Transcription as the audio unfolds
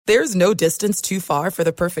There's no distance too far for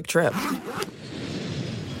the perfect trip.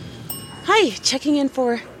 Hi, checking in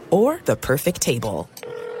for... Or the perfect table.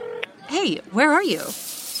 Hey, where are you?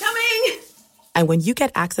 Coming! And when you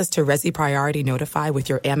get access to Resi Priority Notify with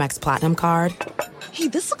your Amex Platinum card... Hey,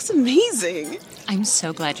 this looks amazing. I'm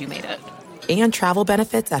so glad you made it. And travel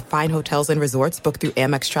benefits at fine hotels and resorts booked through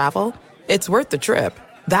Amex Travel, it's worth the trip.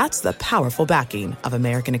 That's the powerful backing of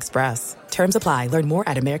American Express. Terms apply. Learn more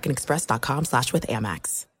at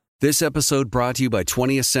americanexpress.com/withAmex. This episode brought to you by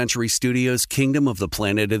 20th Century Studios' Kingdom of the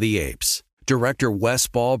Planet of the Apes. Director Wes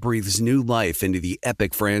Ball breathes new life into the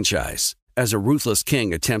epic franchise. As a ruthless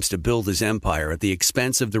king attempts to build his empire at the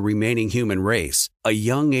expense of the remaining human race, a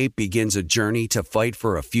young ape begins a journey to fight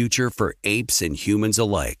for a future for apes and humans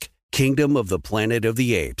alike. Kingdom of the Planet of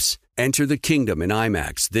the Apes. Enter the kingdom in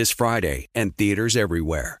IMAX this Friday and theaters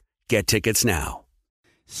everywhere. Get tickets now.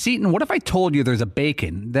 Seton, what if I told you there's a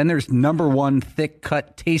bacon, then there's number one thick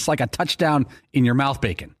cut, tastes like a touchdown in your mouth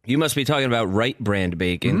bacon? You must be talking about Wright brand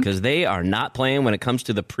bacon, because they are not playing when it comes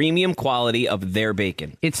to the premium quality of their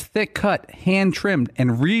bacon. It's thick cut, hand trimmed,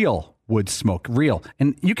 and real wood smoke, real.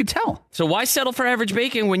 And you can tell. So why settle for average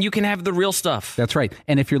bacon when you can have the real stuff? That's right.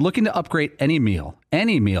 And if you're looking to upgrade any meal,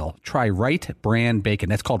 try Wright brand bacon.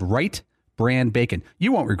 That's called Wright brand bacon.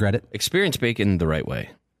 You won't regret it. Experience bacon the right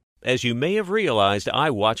way. As you may have realized,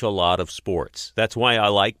 I watch a lot of sports. That's why I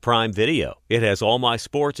like Prime Video. It has all my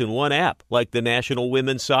sports in one app, like the National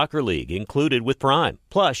Women's Soccer League, included with Prime.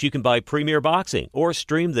 Plus, you can buy Premier Boxing or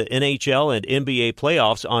stream the NHL and NBA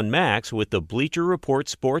playoffs on Max with the Bleacher Report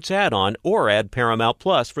Sports add-on, or add Paramount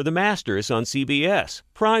Plus for the Masters on CBS.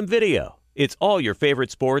 Prime Video. It's all your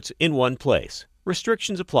favorite sports in one place.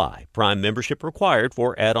 Restrictions apply. Prime membership required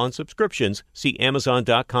for add-on subscriptions. See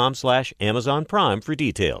Amazon.com/Amazon Prime for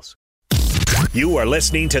details. You are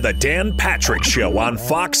listening to the Dan Patrick Show on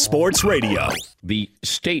Fox Sports Radio. The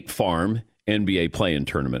State Farm NBA play-in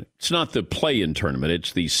tournament. It's not the play-in tournament.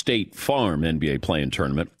 It's the State Farm NBA play-in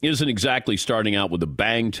tournament. Isn't exactly starting out with a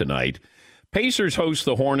bang tonight. Pacers host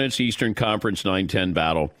the Hornets, Eastern Conference 9-10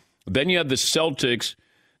 battle. Then you have the Celtics.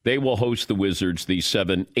 They will host the Wizards, the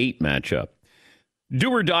 7-8 matchup. Do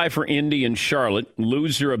or die for Indy and Charlotte.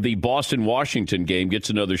 Loser of the Boston-Washington game gets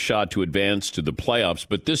another shot to advance to the playoffs,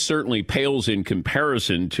 but this certainly pales in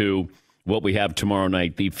comparison to what we have tomorrow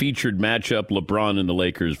night, the featured matchup, LeBron and the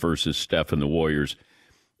Lakers versus Steph and the Warriors.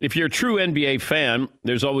 If you're a true NBA fan,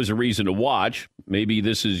 there's always a reason to watch. Maybe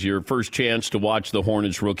this is your first chance to watch the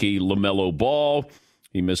Hornets rookie LaMelo Ball.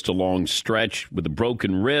 He missed a long stretch with a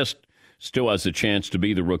broken wrist. Still has a chance to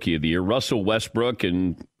be the Rookie of the Year. Russell Westbrook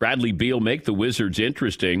and Bradley Beal make the Wizards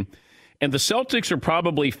interesting. And the Celtics are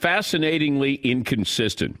probably fascinatingly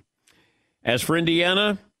inconsistent. As for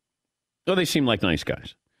Indiana, they seem like nice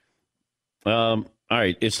guys. All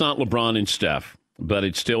right, it's not LeBron and Steph, but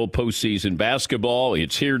it's still postseason basketball.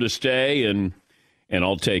 It's here to stay, and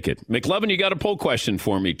I'll take it. McLevin, you got a poll question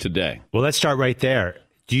for me today. Well, let's start right there.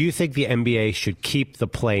 Do you think the NBA should keep the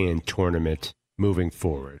play-in tournament moving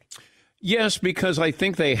forward? Yes, because I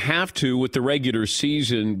think they have to, with the regular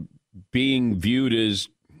season being viewed as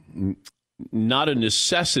not a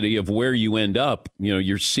necessity of where you end up. You know,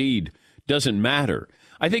 your seed doesn't matter.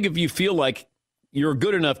 I think if you feel like you're a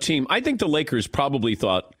good enough team, I think the Lakers probably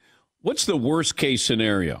thought, what's the worst case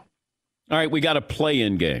scenario? All right, we got a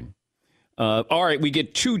play-in game. All right, we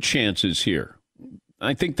get two chances here.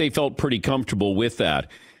 I think they felt pretty comfortable with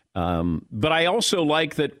that. But I also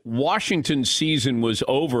like that Washington's season was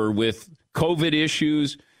over with COVID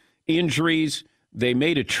issues, injuries. They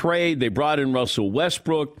made a trade. They brought in Russell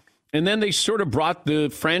Westbrook. And then they sort of brought the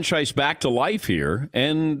franchise back to life here.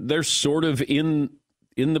 And they're sort of in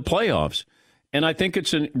the playoffs. And I think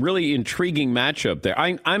it's a really intriguing matchup there.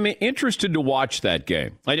 I'm interested to watch that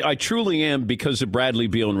game. I truly am, because of Bradley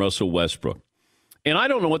Beal and Russell Westbrook. And I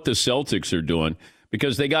don't know what the Celtics are doing,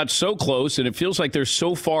 because they got so close and it feels like they're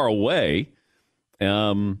so far away.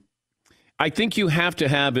 I think you have to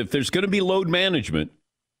have, if there's going to be load management,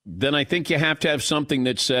 then I think you have to have something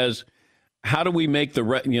that says, how do we make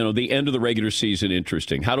the end of the regular season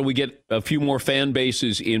interesting? How do we get a few more fan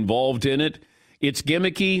bases involved in it? It's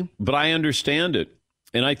gimmicky, but I understand it.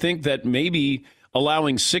 And I think that maybe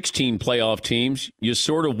allowing 16 playoff teams, you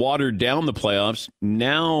sort of watered down the playoffs.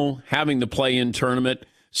 Now having the play-in tournament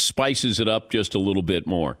spices it up just a little bit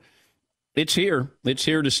more. It's here. It's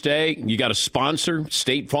here to stay. You got a sponsor,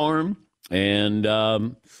 State Farm. And,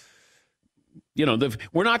 we're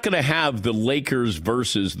not going to have the Lakers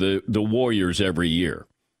versus the Warriors every year.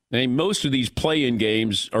 I mean, most of these play-in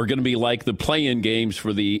games are going to be like the play-in games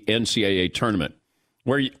for the NCAA tournament,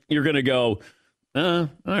 where you're going to go, all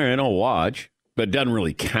right, I'll watch, but it doesn't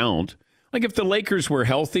really count. Like if the Lakers were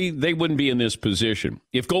healthy, they wouldn't be in this position.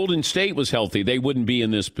 If Golden State was healthy, they wouldn't be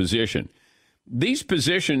in this position. These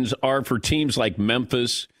positions are for teams like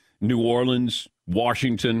Memphis, New Orleans,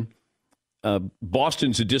 Washington.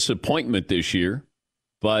 Boston's a disappointment this year,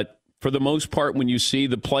 but for the most part, when you see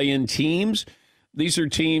the play-in teams, these are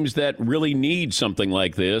teams that really need something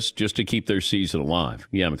like this just to keep their season alive.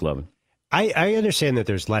 Yeah, McLovin. I understand that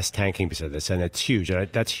there's less tanking because of this, and it's huge.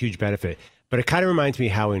 That's a huge benefit. But it kind of reminds me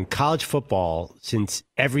how in college football, since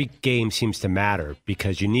every game seems to matter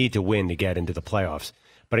because you need to win to get into the playoffs.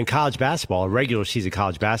 But in college basketball, a regular season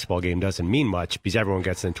college basketball game doesn't mean much because everyone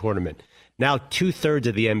gets in the tournament. Now, 2/3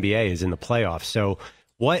 of the NBA is in the playoffs. So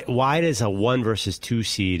why does a 1 versus 2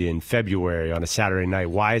 seed in February on a Saturday night,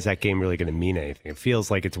 why is that game really going to mean anything? It feels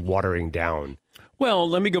like it's watering down. Well,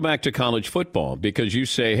 let me go back to college football because you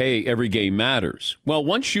say, hey, every game matters. Well,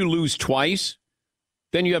 once you lose twice,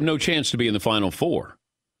 then you have no chance to be in the Final Four,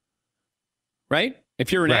 right?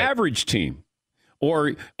 If you're an average team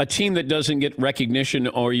or a team that doesn't get recognition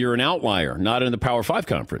or you're an outlier, not in the Power 5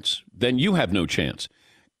 conference, then you have no chance.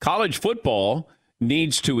 College football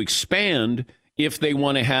needs to expand if they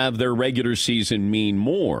want to have their regular season mean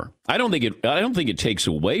more. I don't think it takes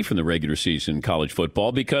away from the regular season in college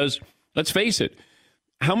football because, let's face it,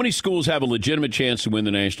 how many schools have a legitimate chance to win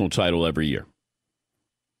the national title every year?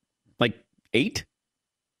 Like 8?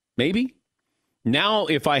 Maybe? Now,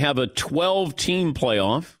 if I have a 12-team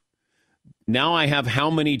playoff, now I have how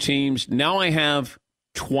many teams? Now I have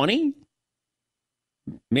 20?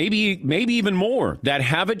 Maybe even more that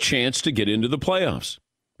have a chance to get into the playoffs.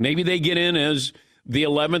 Maybe they get in as the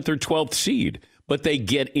 11th or 12th seed, but they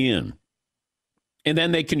get in. And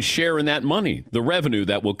then they can share in that money, the revenue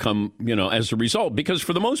that will come, as a result. Because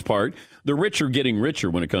for the most part, the rich are getting richer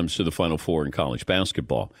when it comes to the Final Four in college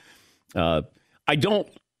basketball. I don't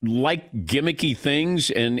like gimmicky things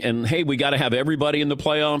and hey, we got to have everybody in the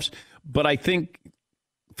playoffs. But I think,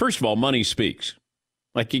 first of all, money speaks.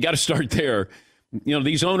 Like, you got to start there.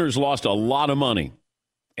 These owners lost a lot of money,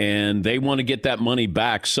 and they want to get that money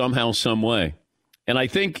back somehow, some way. And I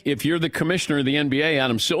think if you're the commissioner of the NBA,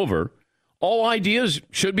 Adam Silver, all ideas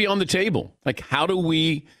should be on the table. Like, how do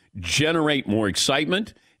we generate more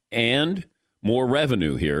excitement and more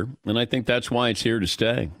revenue here? And I think that's why it's here to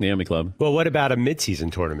stay, the Emmy Club. Well, what about a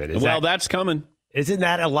midseason tournament? That's coming. Isn't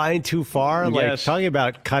that a line too far? Yes. Like, talking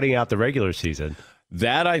about cutting out the regular season.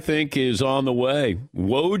 That, I think, is on the way.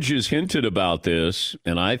 Woj has hinted about this,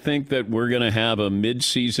 and I think that we're going to have a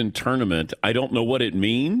midseason tournament. I don't know what it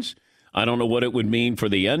means. I don't know what it would mean for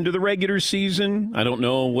the end of the regular season. I don't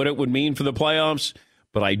know what it would mean for the playoffs.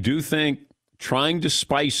 But I do think trying to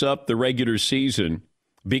spice up the regular season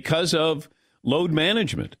because of load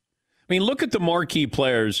management. I mean, look at the marquee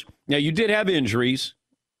players. Now, you did have injuries,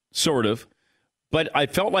 sort of. But I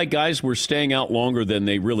felt like guys were staying out longer than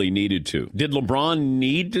they really needed to. Did LeBron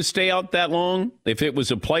need to stay out that long? If it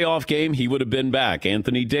was a playoff game, he would have been back.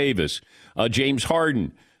 Anthony Davis, James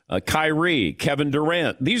Harden, Kyrie, Kevin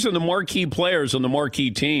Durant. These are the marquee players on the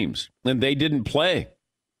marquee teams, and they didn't play.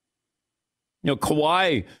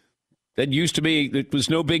 Kawhi, that used to be, it was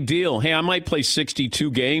no big deal. Hey, I might play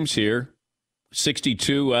 62 games here,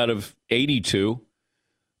 62 out of 82.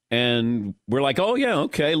 And we're like, oh, yeah,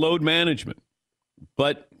 okay, load management.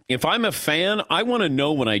 But if I'm a fan, I want to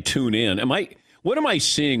know when I tune in. What am I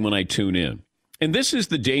seeing when I tune in? And this is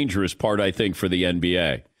the dangerous part, I think, for the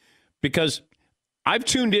NBA. Because I've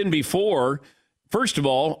tuned in before. First of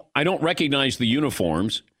all, I don't recognize the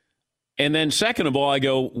uniforms. And then second of all, I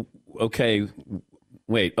go, okay,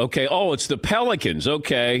 wait, okay. Oh, it's the Pelicans.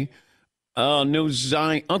 Okay. No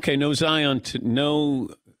Zion. Okay, no Zion. No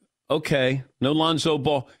Lonzo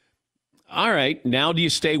Ball. All right, now do you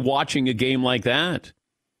stay watching a game like that?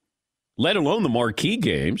 Let alone the marquee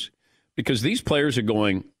games, because these players are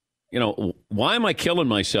going, why am I killing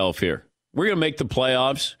myself here? We're going to make the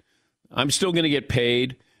playoffs. I'm still going to get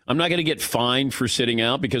paid. I'm not going to get fined for sitting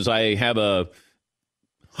out because I have a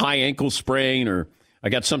high ankle sprain or I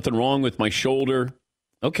got something wrong with my shoulder.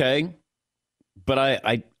 Okay, but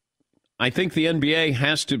I think the NBA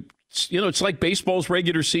has to, it's like baseball's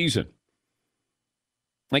regular season.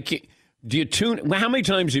 Like, how many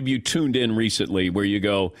times have you tuned in recently where you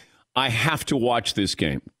go, I have to watch this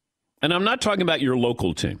game? And I'm not talking about your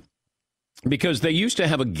local team, because they used to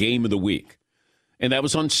have a game of the week, and that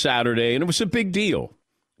was on Saturday, and it was a big deal.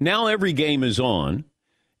 Now every game is on,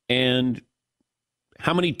 and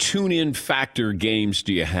how many tune-in factor games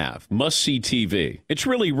do you have? Must-see TV. It's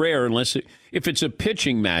really rare if it's a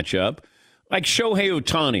pitching matchup, like Shohei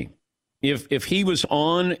Ohtani. If he was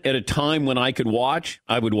on at a time when I could watch,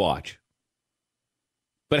 I would watch.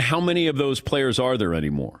 But how many of those players are there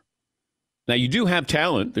anymore? Now, you do have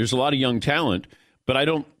talent. There's a lot of young talent, but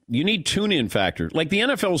you need tune-in factor. Like the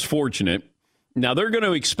NFL's fortunate. Now, they're going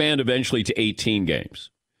to expand eventually to 18 games.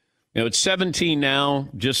 It's 17 now,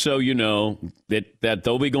 just so you know, that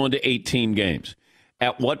they'll be going to 18 games.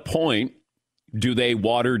 At what point do they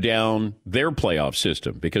water down their playoff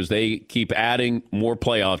system? Because they keep adding more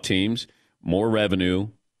playoff teams, more revenue.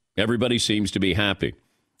 Everybody seems to be happy.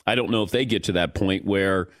 I don't know if they get to that point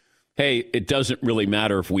where, hey, it doesn't really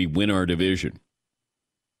matter if we win our division.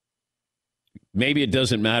 Maybe it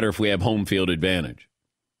doesn't matter if we have home field advantage.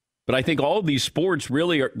 But I think all of these sports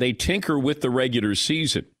really they tinker with the regular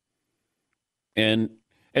season. And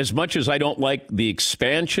as much as I don't like the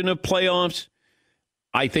expansion of playoffs,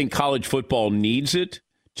 I think college football needs it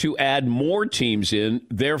to add more teams in.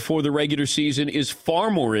 Therefore, the regular season is far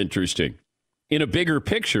more interesting in a bigger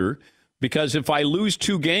picture, because if I lose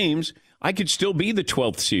 2 games, I could still be the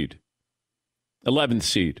 12th seed, 11th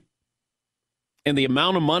seed. And the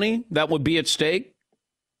amount of money that would be at stake,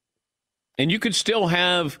 and you could still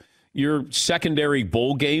have your secondary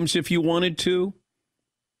bowl games if you wanted to.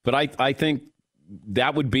 But I think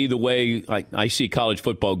that would be the way I see college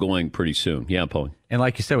football going pretty soon. Yeah, Paul. And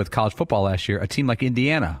like you said, with college football last year, a team like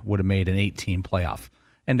Indiana would have made an 8-team playoff.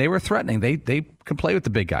 And they were threatening. They could play with the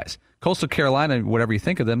big guys. Coastal Carolina, whatever you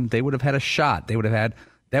think of them, they would have had a shot. That would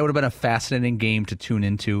have been a fascinating game to tune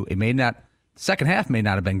into. Second half may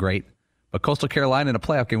not have been great, but Coastal Carolina in a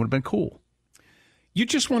playoff game would have been cool. You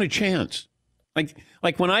just want a chance.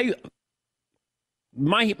 Like when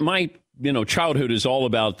my childhood is all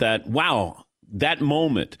about that. Wow, that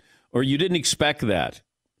moment, or you didn't expect that.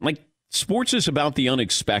 Like, sports is about the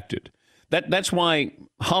unexpected. That's why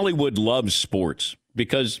Hollywood loves sports,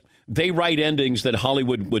 because they write endings that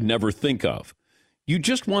Hollywood would never think of. You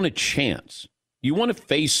just want a chance. You want to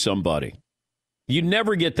face somebody. You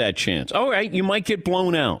never get that chance. All right, you might get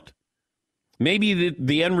blown out. Maybe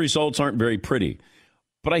the end results aren't very pretty.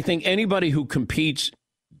 But I think anybody who competes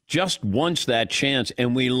just wants that chance,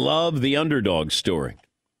 and we love the underdog story.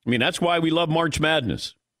 I mean, that's why we love March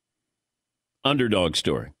Madness. Underdog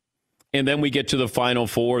story. And then we get to the Final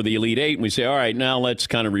Four, the Elite Eight, and we say, all right, now let's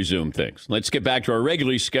kind of resume things. Let's get back to our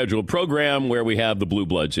regularly scheduled program where we have the Blue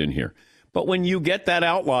Bloods in here. But when you get that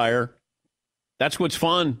outlier, that's what's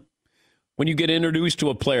fun. When you get introduced to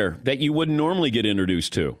a player that you wouldn't normally get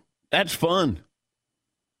introduced to, that's fun.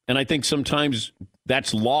 And I think sometimes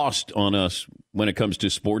that's lost on us when it comes to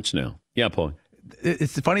sports now. Yeah, Paul.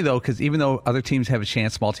 It's funny, though, because even though other teams have a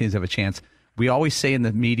chance, small teams have a chance, we always say in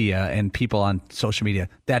the media and people on social media,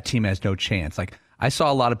 that team has no chance. Like, I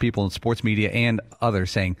saw a lot of people in sports media and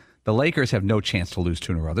others saying the Lakers have no chance to lose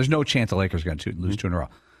 2 in a row. There's no chance the Lakers are going to lose 2 in a row.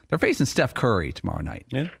 They're facing Steph Curry tomorrow night.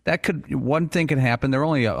 Yeah. One thing could happen. They're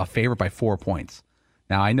only a favorite by 4 points.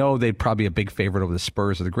 Now, I know they'd probably be a big favorite over the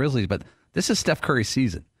Spurs or the Grizzlies, but this is Steph Curry's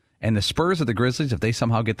season. And the Spurs or the Grizzlies, if they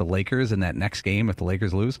somehow get the Lakers in that next game, if the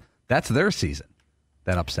Lakers lose, that's their season,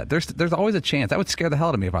 that upset. There's always a chance. That would scare the hell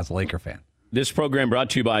out of me if I was a Laker fan. This program brought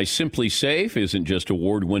to you by Simply Safe isn't just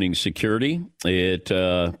award-winning security. It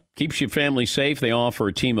keeps your family safe. They offer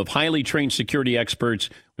a team of highly trained security experts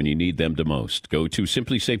when you need them the most. Go to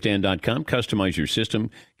simplysafedan.com, customize your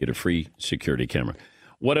system, get a free security camera.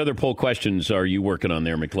 What other poll questions are you working on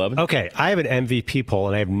there, McLovin? Okay, I have an MVP poll,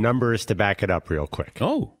 and I have numbers to back it up real quick.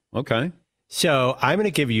 Oh, okay. So I'm going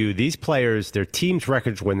to give you these players, their team's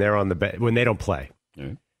records when they're on the when they don't play.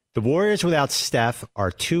 Yeah. The Warriors without Steph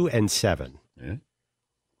are 2-7. Yeah.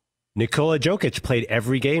 Nikola Jokic played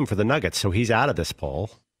every game for the Nuggets, so he's out of this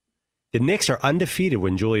poll. The Knicks are undefeated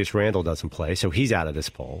when Julius Randle doesn't play, so he's out of this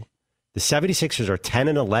poll. The 76ers are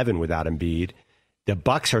 10-11 without Embiid. The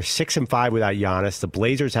Bucks are 6-5 without Giannis. The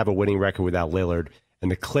Blazers have a winning record without Lillard,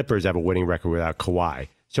 and the Clippers have a winning record without Kawhi.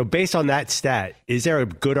 So based on that stat, is there a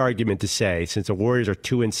good argument to say, since the Warriors are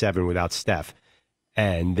 2-7 without Steph,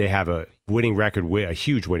 and they have a winning record, a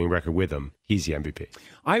huge winning record with him, he's the MVP?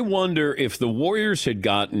 I wonder if the Warriors had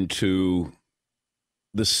gotten to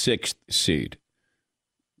the 6th seed,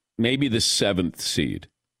 maybe the 7th seed,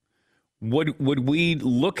 would we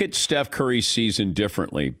look at Steph Curry's season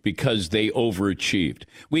differently because they overachieved?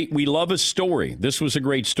 We love a story. This was a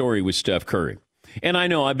great story with Steph Curry. And I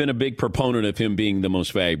know I've been a big proponent of him being the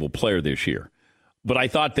most valuable player this year. But I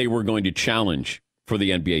thought they were going to challenge for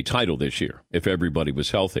the NBA title this year if everybody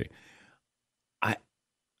was healthy.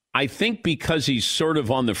 I think because he's sort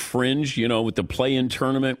of on the fringe, with the play-in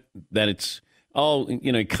tournament, that it's,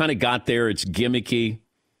 he kind of got there. It's gimmicky.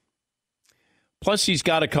 Plus, he's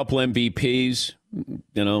got a couple MVPs.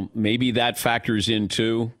 Maybe that factors in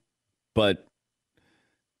too. But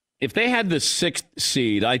if they had the 6th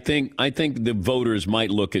seed, I think the voters might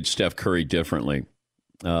look at Steph Curry differently.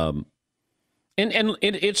 And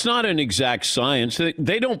it's not an exact science.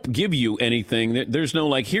 They don't give you anything. There's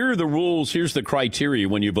no here are the rules, here's the criteria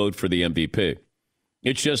when you vote for the MVP.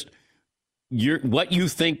 It's just what you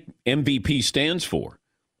think MVP stands for.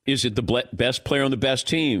 Is it the best player on the best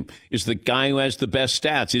team? Is the guy who has the best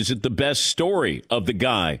stats? Is it the best story of the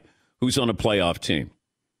guy who's on a playoff team?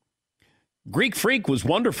 Greek Freak was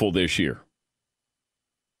wonderful this year.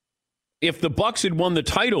 If the Bucks had won the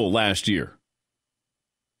title last year,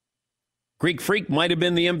 Greek Freak might have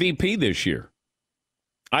been the MVP this year.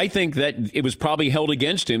 I think that it was probably held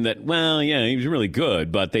against him that, he was really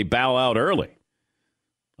good, but they bow out early.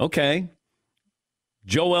 Okay.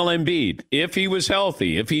 Joel Embiid, if he was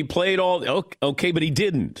healthy, if he played okay, but he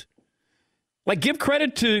didn't. Give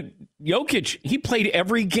credit to Jokic. He played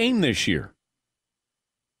every game this year.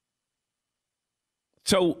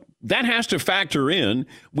 So that has to factor in.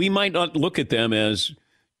 We might not look at them as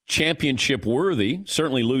championship worthy,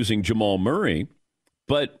 certainly losing Jamal Murray,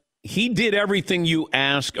 but he did everything you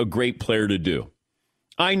ask a great player to do.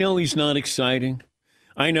 I know he's not exciting.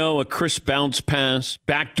 I know a crisp bounce pass,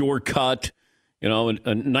 backdoor cut,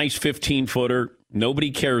 a nice 15-footer.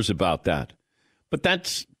 Nobody cares about that. But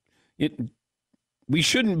that's it. We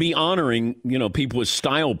shouldn't be honoring, people with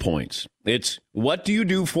style points. It's what do you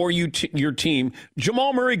do for your team?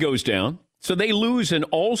 Jamal Murray goes down, so they lose an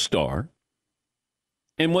all-star.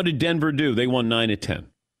 And what did Denver do? They won 9 of 10.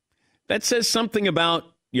 That says something about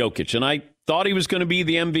Jokic. And I thought he was going to be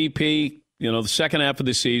the MVP, the second half of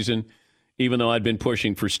the season, even though I'd been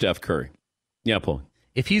pushing for Steph Curry. Yeah, Paul.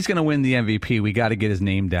 If he's going to win the MVP, we got to get his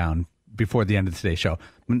name down before the end of today's show.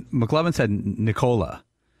 McLovin said Nikola.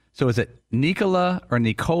 So is it Nikola or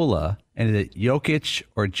Nikola, and is it Jokic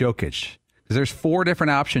or Jokic? Because there's 4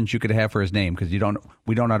 different options you could have for his name, because we don't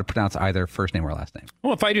know how to pronounce either first name or last name.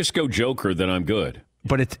 Well, if I just go Joker, then I'm good.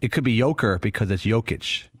 But it could be Joker because it's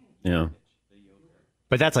Jokic. Yeah.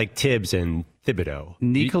 But that's like Tibbs and Thibodeau.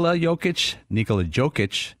 Nikola Jokic, Nikola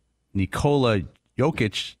Jokic, Nikola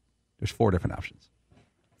Jokic. There's 4 different options.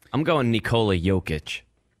 I'm going Nikola Jokic.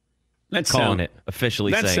 Calling it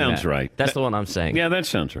officially. That saying sounds that. right. That's the one I'm saying. Yeah, that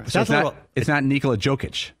sounds right. So it's not Nikola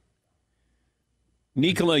Jokic.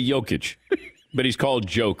 Nikola Jokic, but he's called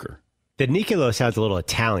Joker. The Nikola sounds a little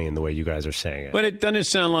Italian the way you guys are saying it. But it doesn't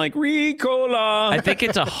sound like Ricola. I think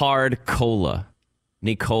it's a hard cola.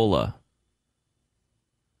 Nikola.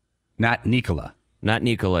 Not Nikola. Not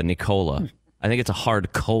Nikola, Nikola. I think it's a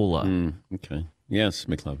hard cola. Okay. Yes,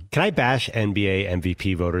 McLovin. Can I bash NBA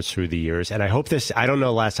MVP voters through the years? And I hope I don't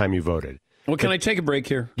know last time you voted. Well, can I take a break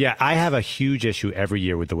here? Yeah, I have a huge issue every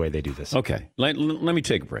year with the way they do this. Okay. Let me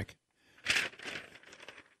take a break.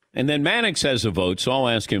 And then Mannix has a vote, so I'll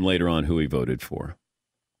ask him later on who he voted for.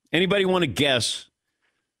 Anybody want to guess?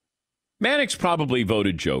 Mannix probably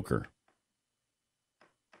voted Joker.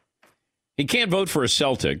 He can't vote for a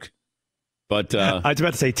Celtic, but... I was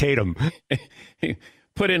about to say Tatum.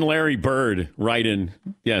 Put in Larry Bird right in.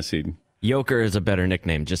 Yes, Eden. Joker is a better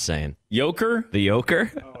nickname, just saying. Joker? The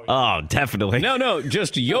Joker? Oh, definitely. No,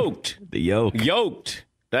 just yoked. The yoke. Yoked.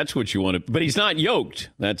 That's what you want to... But he's not yoked.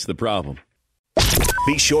 That's the problem.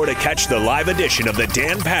 Be sure to catch the live edition of the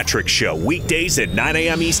Dan Patrick Show weekdays at 9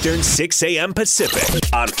 a.m. Eastern, 6 a.m.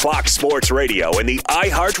 Pacific on Fox Sports Radio and the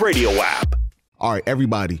iHeartRadio app. All right,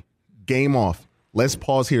 everybody, game off. Let's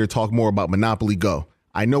pause here to talk more about Monopoly Go.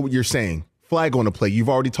 I know what you're saying. Flag on the play. You've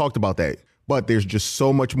already talked about that. But there's just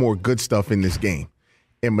so much more good stuff in this game.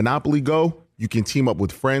 In Monopoly Go, you can team up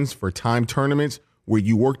with friends for timed tournaments where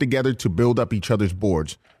you work together to build up each other's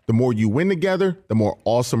boards. The more you win together, the more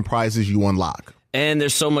awesome prizes you unlock. And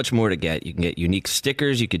there's so much more to get. You can get unique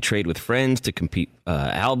stickers. You could trade with friends to compete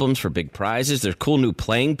albums for big prizes. There's cool new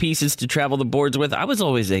playing pieces to travel the boards with. I was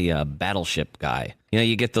always a battleship guy.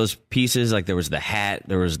 You get those pieces, like there was the hat,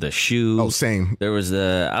 there was the shoe. Oh, same. I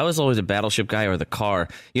was always a battleship guy, or the car.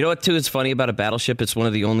 You know what, too, is funny about a battleship? It's one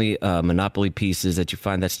of the only Monopoly pieces that you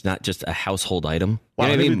find that's not just a household item. Wow, I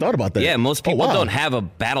never even thought about that. Yeah, most people don't have a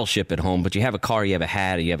battleship at home, but you have a car, you have a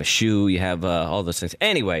hat, you have a shoe, you have all those things.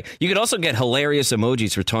 Anyway, you could also get hilarious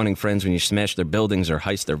emojis for taunting friends when you smash their buildings or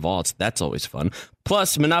heist their vaults. That's always fun.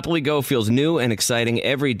 Plus, Monopoly Go feels new and exciting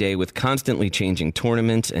every day with constantly changing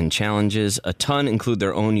tournaments and challenges. A ton include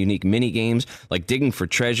their own unique mini games like digging for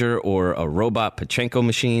treasure or a robot Pachinko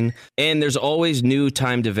machine. And there's always new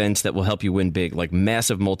timed events that will help you win big, like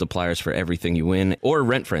massive multipliers for everything you win or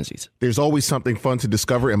rent frenzies. There's always something fun to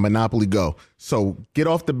discover in Monopoly Go. So get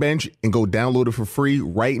off the bench and go download it for free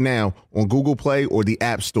right now on Google Play or the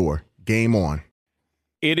App Store. Game on.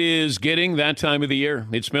 It is getting that time of the year.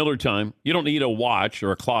 It's Miller time. You don't need a watch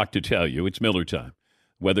or a clock to tell you. It's Miller time.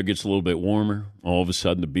 Weather gets a little bit warmer. All of a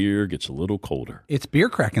sudden, the beer gets a little colder. It's beer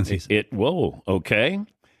cracking season. Whoa, okay.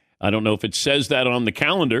 I don't know if it says that on the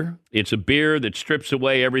calendar. It's a beer that strips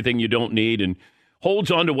away everything you don't need and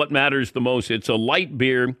holds on to what matters the most. It's a light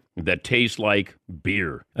beer that tastes like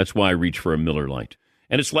beer. That's why I reach for a Miller Lite.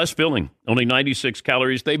 And it's less filling, only 96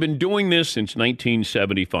 calories. They've been doing this since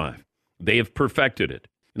 1975. They have perfected it.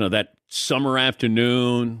 You know, that summer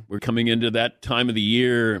afternoon, we're coming into that time of the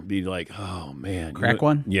year, be like, oh, man. Crack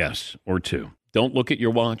one? Yes, or two. Don't look at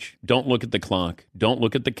your watch. Don't look at the clock. Don't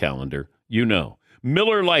look at the calendar. You know.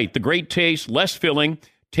 Miller Lite, the great taste, less filling,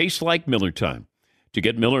 tastes like Miller time. To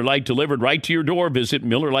get Miller Lite delivered right to your door, visit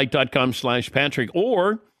MillerLite.com/Patrick,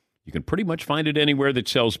 or you can pretty much find it anywhere that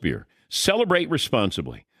sells beer. Celebrate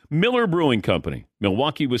responsibly. Miller Brewing Company,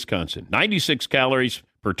 Milwaukee, Wisconsin. 96 calories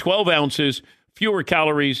per 12 ounces, fewer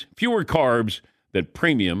calories, fewer carbs than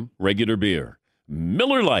premium regular beer.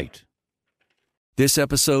 Miller Lite. This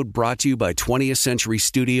episode brought to you by 20th Century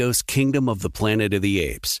Studios' Kingdom of the Planet of the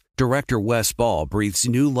Apes. Director Wes Ball breathes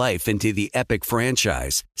new life into the epic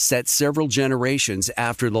franchise, set several generations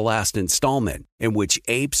after the last installment, in which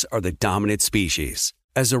apes are the dominant species.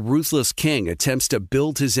 As a ruthless king attempts to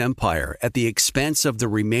build his empire at the expense of the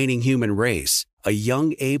remaining human race, a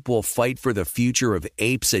young ape will fight for the future of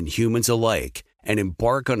apes and humans alike and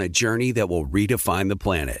embark on a journey that will redefine the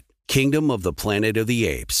planet. Kingdom of the Planet of the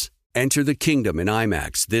Apes. Enter the kingdom in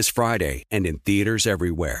IMAX this Friday and in theaters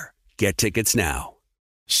everywhere. Get tickets now.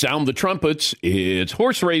 Sound the trumpets. It's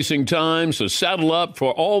horse racing time, so saddle up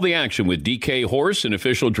for all the action with DK Horse, an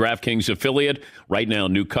official DraftKings affiliate. Right now,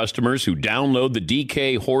 new customers who download the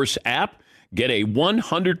DK Horse app get a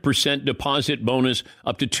 100% deposit bonus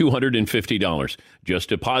up to $250. Just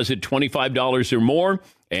deposit $25 or more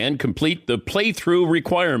and complete the playthrough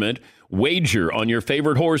requirement. Wager on your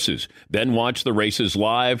favorite horses. Then watch the races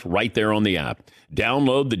live right there on the app.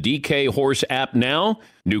 Download the DK Horse app now.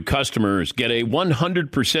 New customers get a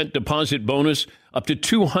 100% deposit bonus up to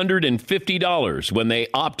 $250 when they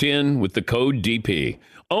opt in with the code DP.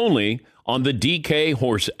 Only on the DK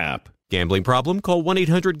Horse app. Gambling problem? Call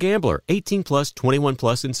 1-800-GAMBLER. 18 plus, 21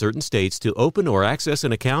 plus in certain states to open or access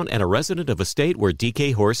an account and a resident of a state where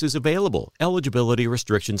DK Horse is available. Eligibility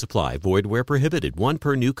restrictions apply. Void where prohibited. One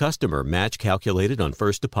per new customer. Match calculated on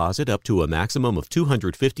first deposit up to a maximum of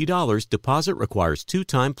 $250. Deposit requires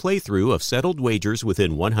 2-time playthrough of settled wagers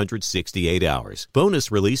within 168 hours.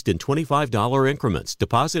 Bonus released in $25 increments.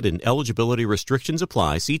 Deposit and eligibility restrictions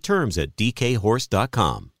apply. See terms at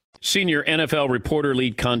dkhorse.com. Senior NFL reporter,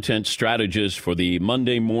 lead content strategist for the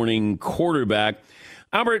Monday Morning Quarterback.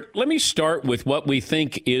 Albert, let me start with what we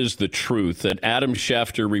think is the truth that Adam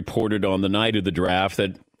Schefter reported on the night of the draft,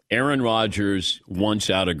 that Aaron Rodgers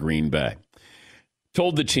wants out of Green Bay.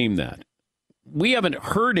 Told the team that. We haven't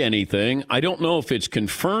heard anything. I don't know if it's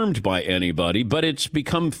confirmed by anybody, but it's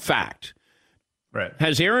become fact. Right.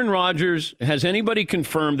 Has anybody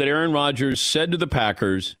confirmed that Aaron Rodgers said to the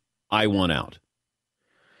Packers, I want out?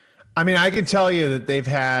 I mean, I can tell you that they've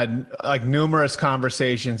had like numerous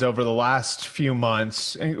conversations over the last few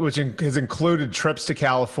months, which has included trips to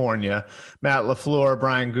California, Matt LaFleur,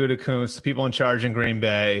 Brian Gutekunst, the people in charge in Green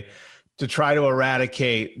Bay, to try to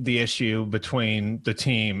eradicate the issue between the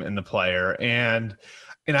team and the player. And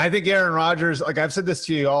I think Aaron Rodgers, like I've said this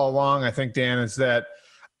to you all along, I think, Dan, is that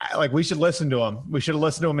like we should listen to him. We should have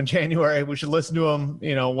listened to him in January. We should listen to him,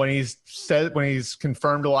 when he's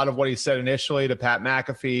confirmed a lot of what he said initially to Pat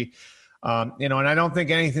McAfee. And I don't think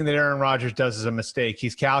anything that Aaron Rodgers does is a mistake.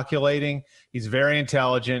 He's calculating. He's very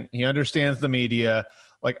intelligent. He understands the media.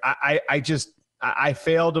 Like I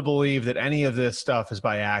fail to believe that any of this stuff is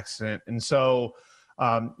by accident. And so,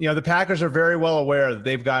 the Packers are very well aware that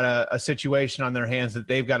they've got a situation on their hands that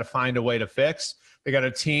they've got to find a way to fix. They got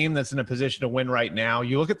a team that's in a position to win right now.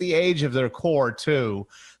 You look at the age of their core too.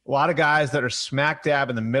 A lot of guys that are smack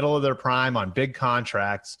dab in the middle of their prime on big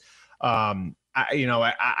contracts. They're going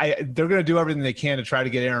to do everything they can to try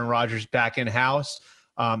to get Aaron Rodgers back in house.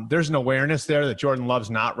 There's an awareness there that Jordan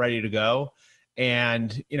Love's not ready to go.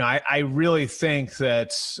 And, I really think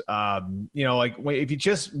that, if you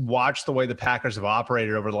just watch the way the Packers have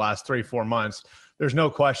operated over the last 3-4 months, there's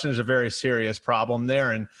no question there's a very serious problem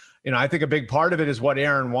there. And, I think a big part of it is what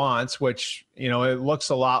Aaron wants, which, it looks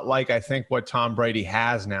a lot like, I think, what Tom Brady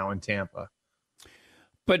has now in Tampa.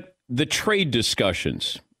 But the trade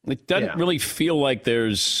discussions, it doesn't really feel like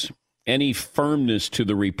there's any firmness to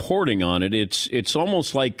the reporting on it. It's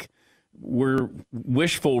almost like we're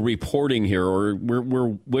wishful reporting here, or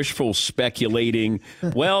we're wishful speculating.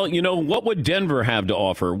 Well, what would Denver have to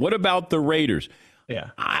offer? What about the Raiders? Yeah.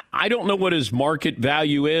 I don't know what his market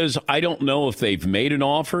value is. I don't know if they've made an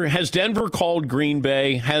offer. Has Denver called Green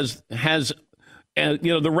Bay? Has the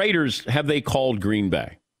Raiders, have they called Green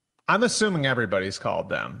Bay? I'm assuming everybody's called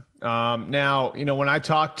them. Now, when I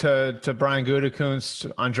talked to Brian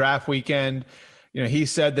Gutekunst on draft weekend, he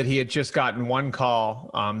said that he had just gotten one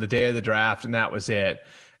call the day of the draft, and that was it.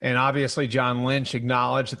 And obviously, John Lynch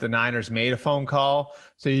acknowledged that the Niners made a phone call,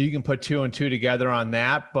 so you can put 2 and 2 together on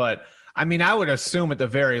that. But I mean, I would assume at the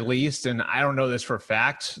very least, and I don't know this for a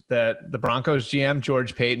fact, that the Broncos GM,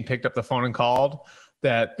 George Payton, picked up the phone and called,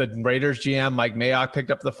 that the Raiders GM, Mike Mayock,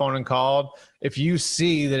 picked up the phone and called. If you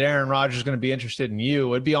see that Aaron Rodgers is going to be interested in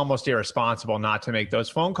you, it'd be almost irresponsible not to make those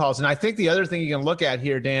phone calls. And I think the other thing you can look at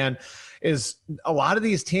here, Dan, is a lot of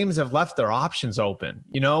these teams have left their options open.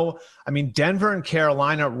 I mean, Denver and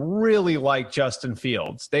Carolina really like Justin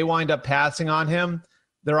Fields. They wind up passing on him.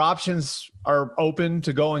 Their options are open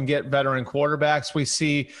to go and get veteran quarterbacks. We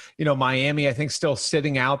see, Miami, I think, still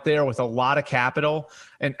sitting out there with a lot of capital.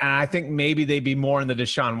 And I think maybe they'd be more in the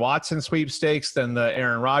Deshaun Watson sweepstakes than the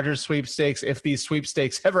Aaron Rodgers sweepstakes, if these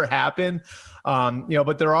sweepstakes ever happen.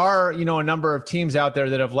 But there are, a number of teams out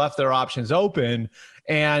there that have left their options open.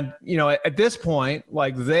 And, at this point,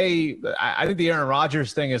 I think the Aaron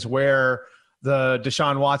Rodgers thing is where the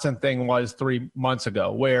Deshaun Watson thing was 3 months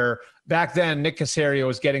ago, where back then Nick Caserio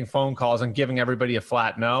was getting phone calls and giving everybody a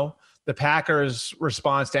flat no. The Packers'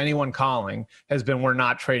 response to anyone calling has been, we're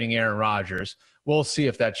not trading Aaron Rodgers. We'll see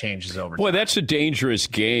if that changes over time. Boy, that's a dangerous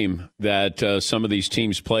game that some of these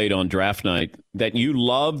teams played on draft night, that you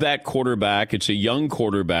love that quarterback. It's a young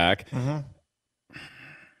quarterback. Mm-hmm.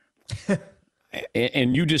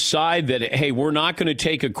 And you decide that, hey, we're not going to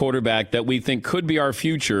take a quarterback that we think could be our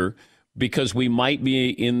future because we might be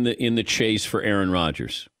in the chase for Aaron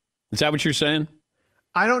Rodgers. Is that what you're saying?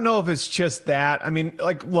 I don't know if it's just that. I mean,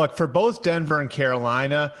 look, for both Denver and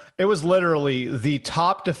Carolina, it was literally the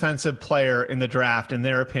top defensive player in the draft, in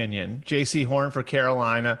their opinion. J.C. Horn for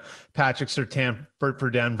Carolina, Patrick Surtain for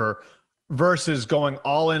Denver, versus going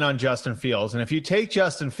all in on Justin Fields. And if you take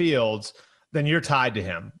Justin Fields, then you're tied to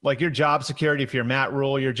him. Like your job security, if you're Matt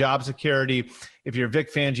Rule, your job security, if you're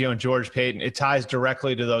Vic Fangio and George Payton, it ties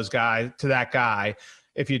directly to those guys, to that guy,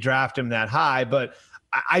 if you draft him that high. But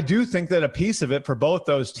I do think that a piece of it for both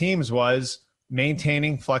those teams was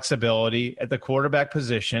maintaining flexibility at the quarterback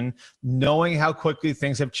position, knowing how quickly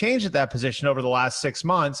things have changed at that position over the last 6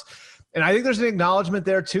 months. And I think there's an acknowledgement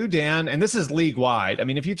there too, Dan, and this is league-wide. I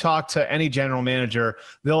mean, if you talk to any general manager,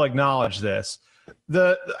 they'll acknowledge this.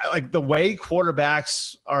 The way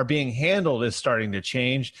quarterbacks are being handled is starting to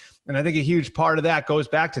change. And I think a huge part of that goes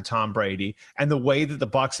back to Tom Brady and the way that the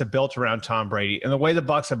Bucs have built around Tom Brady and the way the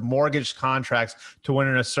Bucs have mortgaged contracts to win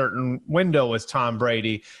in a certain window with Tom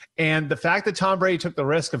Brady. And the fact that Tom Brady took the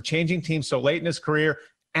risk of changing teams so late in his career,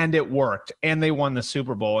 and it worked, and they won the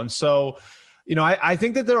Super Bowl. And so, I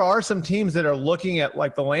think that there are some teams that are looking at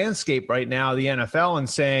the landscape right now, the NFL, and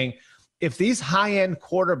saying, if these high-end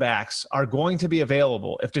quarterbacks are going to be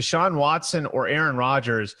available, if Deshaun Watson or Aaron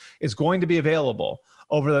Rodgers is going to be available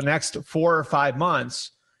over the next 4 or 5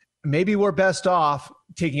 months, maybe we're best off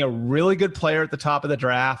taking a really good player at the top of the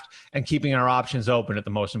draft and keeping our options open at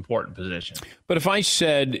the most important position. But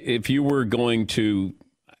if you were going to,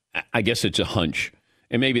 I guess it's a hunch,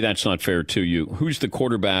 and maybe that's not fair to you, who's the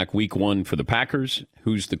quarterback week 1 for the Packers?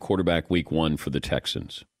 Who's the quarterback week 1 for the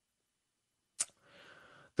Texans?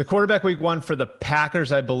 The quarterback week 1 for the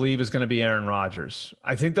Packers, I believe, is going to be Aaron Rodgers.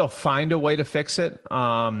 I think they'll find a way to fix it.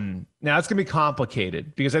 Now, it's going to be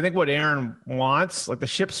complicated because I think what Aaron wants, the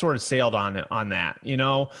ship sort of sailed on that.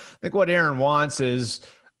 I think what Aaron wants is,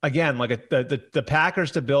 again, the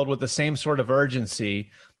Packers to build with the same sort of urgency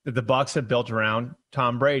that the Bucs have built around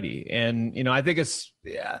Tom Brady. And, I think it's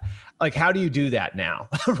how do you do that now,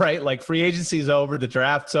 right? Free agency's over, the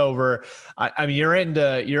draft's over. I mean, you're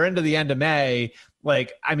into the end of May.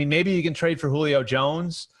 Maybe you can trade for Julio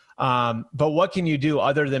Jones, but what can you do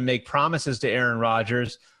other than make promises to Aaron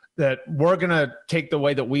Rodgers that we're going to take the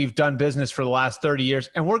way that we've done business for the last 30 years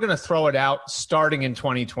and we're going to throw it out starting in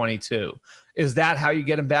 2022? Is that how you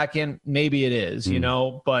get him back in? Maybe it is,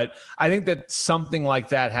 but I think that something like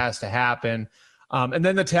that has to happen. And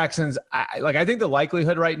then the Texans, I think the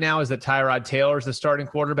likelihood right now is that Tyrod Taylor is the starting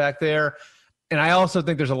quarterback there. And I also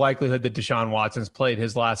think there's a likelihood that Deshaun Watson's played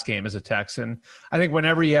his last game as a Texan. I think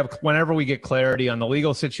whenever we get clarity on the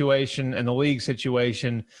legal situation and the league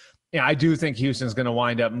situation, I do think Houston's going to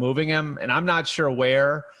wind up moving him, and I'm not sure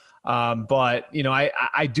where. But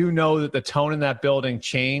I do know that the tone in that building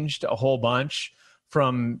changed a whole bunch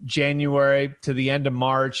from January to the end of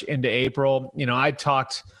March into April. I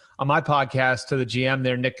talked on my podcast to the GM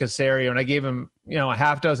there, Nick Caserio, and I gave him, a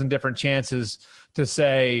half dozen different chances to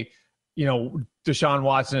say, Deshaun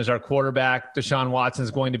Watson is our quarterback. Deshaun Watson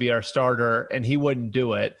is going to be our starter, and he wouldn't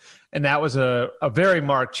do it. And that was a very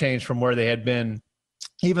marked change from where they had been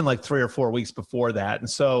even like 3 or 4 weeks before that. And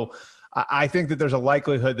so I think that there's a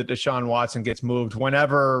likelihood that Deshaun Watson gets moved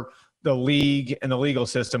whenever the league and the legal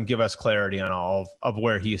system give us clarity on all of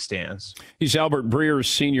where he stands. He's Albert Breer,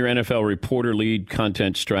 senior NFL reporter, lead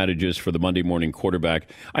content strategist for the Monday Morning Quarterback.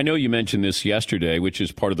 I know you mentioned this yesterday, which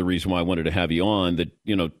is part of the reason why I wanted to have you on, that,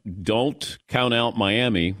 don't count out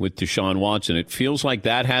Miami with Deshaun Watson. It feels like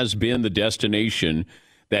that has been the destination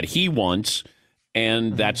that he wants,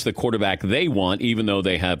 and that's the quarterback they want, even though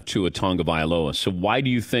they have Tua Tagovailoa. So why do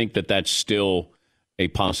you think that that's still a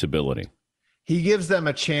possibility? He gives them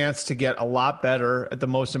a chance to get a lot better at the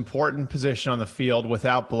most important position on the field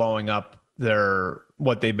without blowing up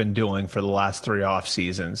what they've been doing for the last 3 off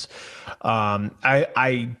seasons.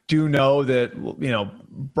 I do know that,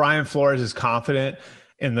 Brian Flores is confident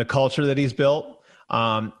in the culture that he's built,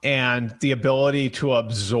 and the ability to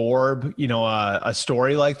absorb, a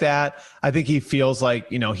story like that. I think he feels like,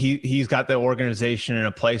 he's got the organization in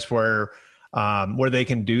a place where they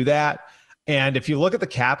can do that. And if you look at the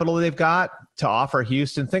capital they've got to offer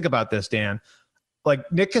Houston, think about this, Dan.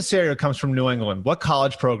 Like, Nick Caserio comes from New England. What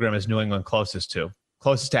college program is New England closest to?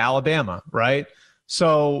 Closest to Alabama, right?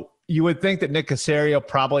 So you would think that Nick Caserio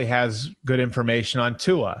probably has good information on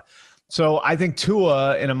Tua. So I think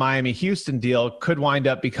Tua in a Miami-Houston deal could wind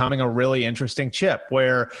up becoming a really interesting chip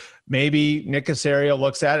where maybe Nick Caserio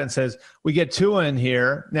looks at it and says, we get Tua in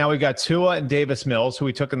here. Now we've got Tua and Davis Mills, who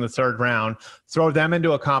we took in the 3rd round, throw them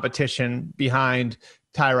into a competition behind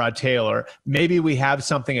Tyrod Taylor. Maybe we have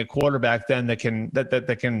something at quarterback then that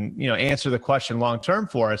can answer the question long-term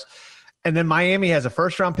for us. And then Miami has a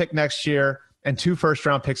 1st-round pick next year and 2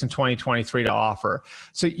 first-round picks in 2023 to offer.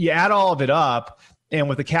 So you add all of it up, and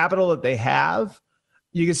with the capital that they have,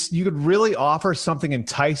 you could really offer something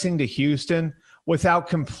enticing to Houston without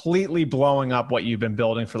completely blowing up what you've been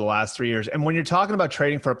building for the last 3 years. And when you're talking about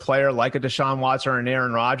trading for a player like a Deshaun Watson or an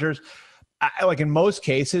Aaron Rodgers, like in most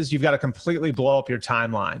cases, you've got to completely blow up your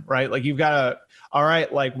timeline, right? Like you've got to, all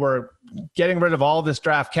right, like we're getting rid of all this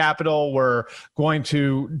draft capital. We're going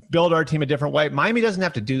to build our team a different way. Miami doesn't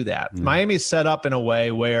have to do that. Miami's set up in a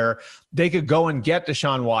way where they could go and get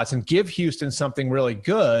Deshaun Watson, give Houston something really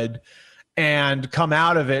good, and come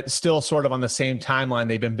out of it still sort of on the same timeline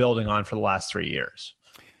they've been building on for the last 3 years.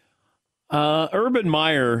 Urban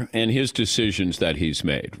Meyer and his decisions that he's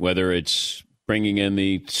made, whether it's bringing in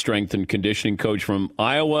the strength and conditioning coach from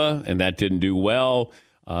Iowa, and that didn't do well,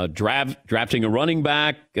 drafting a running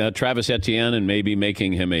back, Travis Etienne, and maybe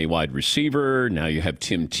making him a wide receiver. Now you have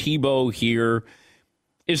Tim Tebow here.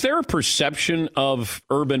 Is there a perception of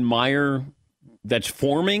Urban Meyer that's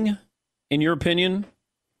forming, in your opinion,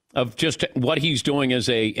 of just what he's doing as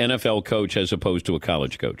a NFL coach as opposed to a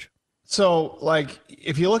college coach? So, like,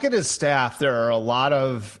 if you look at his staff, there are a lot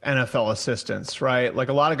of NFL assistants, right? Like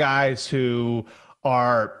a lot of guys who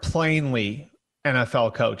are plainly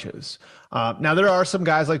NFL coaches. Now, there are some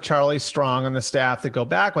guys like Charlie Strong on the staff that go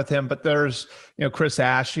back with him, but there's, Chris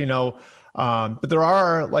Ash, but there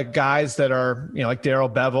are like guys that are, like Darrell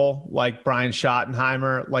Bevel, like Brian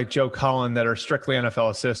Schottenheimer, like Joe Cullen that are strictly NFL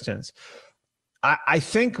assistants. I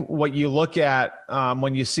think what you look at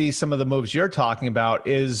when you see some of the moves you're talking about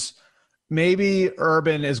is maybe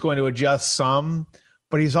Urban is going to adjust some,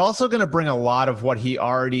 but he's also going to bring a lot of what he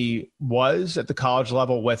already was at the college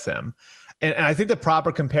level with him. And I think the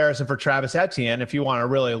proper comparison for Travis Etienne, if you want to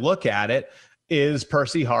really look at it, is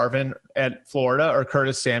Percy Harvin at Florida or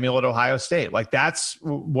Curtis Samuel at Ohio State. Like that's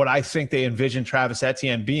what I think they envision Travis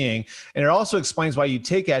Etienne being. And it also explains why you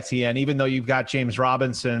take Etienne, even though you've got James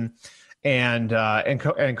Robinson and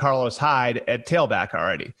Carlos Hyde at tailback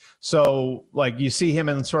already. So like you see him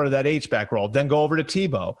in sort of that H-back role, then go over to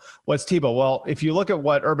Tebow. What's Tebow? Well, if you look at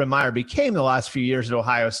what Urban Meyer became the last few years at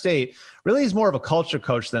Ohio State, really he's more of a culture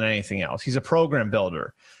coach than anything else. He's a program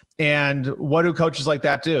builder. And what do coaches like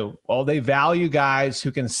that do? Well, they value guys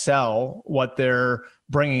who can sell what they're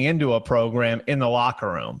bringing into a program in the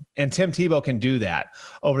locker room. And Tim Tebow can do that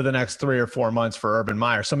over the next 3 or 4 months for Urban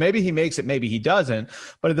Meyer. So maybe he makes it, maybe he doesn't.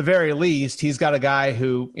 But at the very least, he's got a guy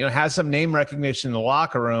who has some name recognition in the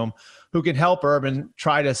locker room who can help Urban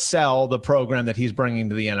try to sell the program that he's bringing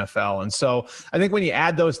to the NFL. And so I think when you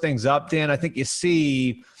add those things up, Dan, I think you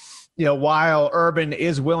see – while Urban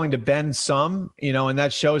is willing to bend some, and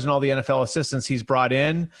that shows in all the NFL assistants he's brought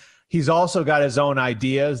in, he's also got his own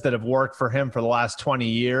ideas that have worked for him for the last 20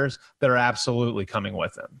 years that are absolutely coming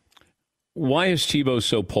with him. Why is Tebow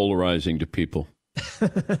so polarizing to people?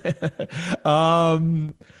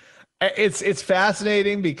 It's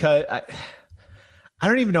fascinating because I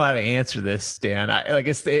don't even know how to answer this, Dan.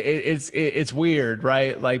 It's weird,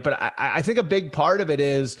 right? Like, but I think a big part of it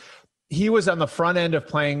is he was on the front end of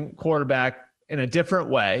playing quarterback in a different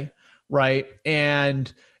way, right?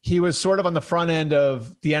 And he was sort of on the front end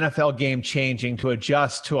of the NFL game changing to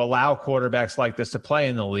adjust to allow quarterbacks like this to play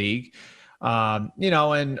in the league.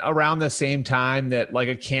 And around the same time that like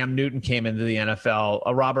a Cam Newton came into the NFL,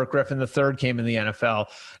 a Robert Griffin III came in the NFL.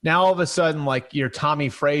 Now, all of a sudden, like your Tommy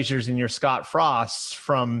Frazier's and your Scott Frosts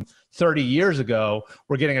from 30 years ago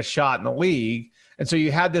were getting a shot in the league. And so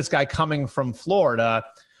you had this guy coming from Florida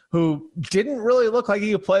who didn't really look like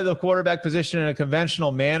he could play the quarterback position in a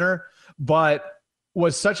conventional manner, but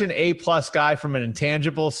was such an A-plus guy from an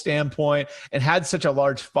intangible standpoint and had such a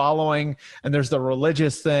large following. And there's the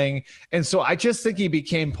religious thing. And so I just think he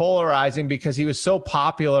became polarizing because he was so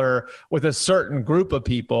popular with a certain group of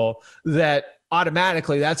people that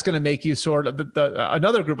automatically that's going to make you sort of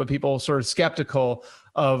another group of people sort of skeptical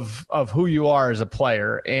of who you are as a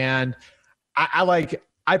player. And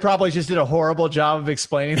I probably just did a horrible job of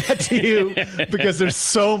explaining that to you because there's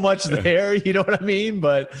so much there, you know what I mean?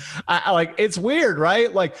 But it's weird,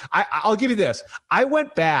 right? Like I'll give you this. I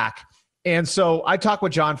went back. And so I talked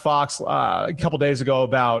with John Fox a couple days ago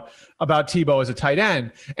about Tebow as a tight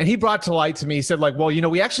end. And he brought to light to me, he said like, well,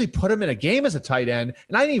 we actually put him in a game as a tight end.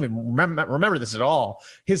 And I didn't even remember this at all.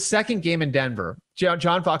 His second game in Denver,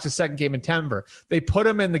 John Fox's second game in Denver, they put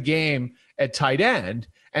him in the game at tight end.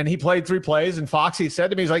 And he played 3 plays, and Foxy said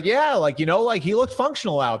to me, he's like, yeah, he looked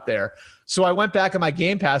functional out there. So I went back on my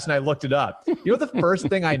Game Pass and I looked it up. You know, the first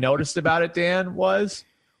thing I noticed about it, Dan, was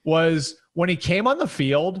when he came on the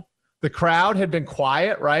field, the crowd had been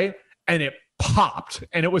quiet, right? And it popped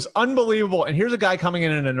and it was unbelievable. And here's a guy coming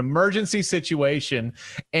in an emergency situation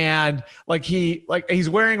and he's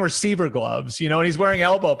wearing receiver gloves, and he's wearing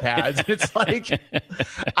elbow pads. It's like,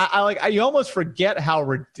 you almost forget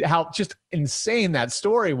how just insane that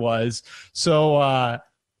story was. So,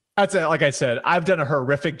 that's it. Like I said, I've done a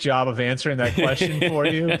horrific job of answering that question for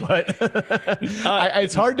you, but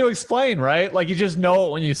it's hard to explain, right? Like you just know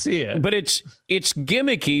it when you see it. But it's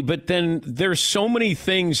gimmicky, but then there's so many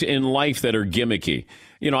things in life that are gimmicky.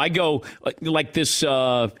 I go like this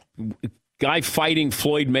guy fighting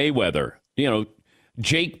Floyd Mayweather,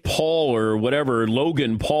 Jake Paul or whatever,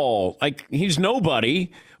 Logan Paul. Like he's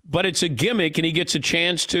nobody. But it's a gimmick, and he gets a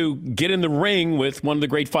chance to get in the ring with one of the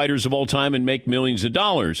great fighters of all time and make millions of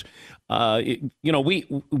dollars.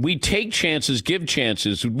 We take chances, give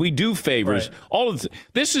chances, we do favors. Right. All of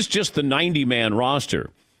this is just the 90-man roster,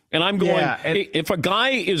 and I'm going. If a guy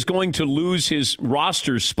is going to lose his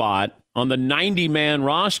roster spot on the 90-man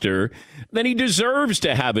roster, then he deserves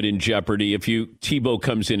to have it in jeopardy if Tebow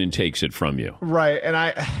comes in and takes it from you. Right. And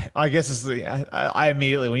I guess I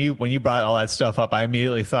immediately, when you brought all that stuff up, I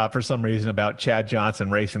immediately thought for some reason about Chad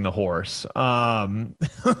Johnson racing the horse. Well,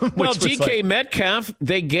 DK Metcalf,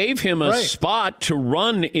 they gave him a spot to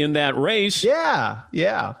run in that race. Yeah.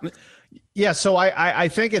 Yeah. Yeah. So I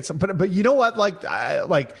think it's, but you know what, like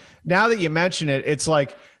now that you mention it, it's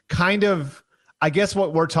like kind of, I guess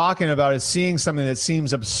what we're talking about is seeing something that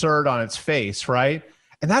seems absurd on its face, right?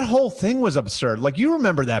 And that whole thing was absurd. Like you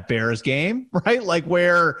remember that Bears game, right? Like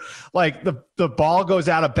where like the ball goes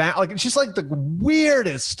out of bounds. Like it's just like the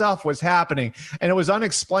weirdest stuff was happening and it was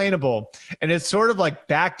unexplainable. And it's sort of like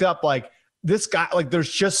backed up like this guy, like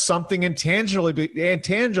there's just something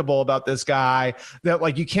intangible about this guy that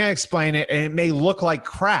like you can't explain it and it may look like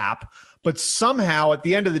crap. But somehow at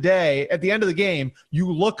the end of the day, at the end of the game, you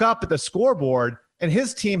look up at the scoreboard and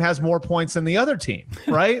his team has more points than the other team,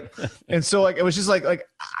 right? And so like it was just like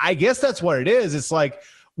I guess that's what it is. It's like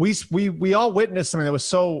we all witnessed something that was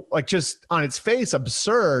so like just on its face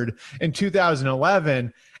absurd in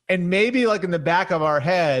 2011, and maybe like in the back of our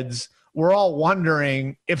heads, we're all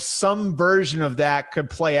wondering if some version of that could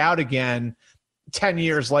play out again 10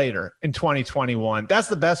 years later in 2021. That's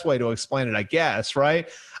the best way to explain it, I guess, right?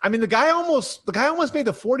 I mean, the guy almost made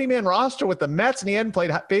the 40-man roster with the Mets, and he hadn't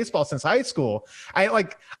played baseball since high school.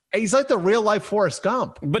 He's like the real life Forrest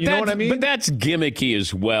Gump. But you know what I mean? But that's gimmicky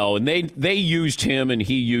as well, and they used him and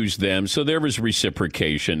he used them, so there was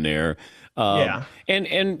reciprocation there. And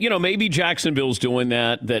maybe Jacksonville's doing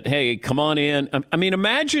that. Hey, come on in. I mean,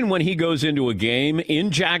 imagine when he goes into a game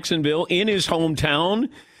in Jacksonville in his hometown.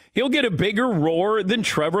 He'll get a bigger roar than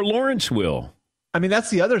Trevor Lawrence will. I mean, that's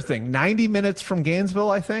the other thing. 90 minutes from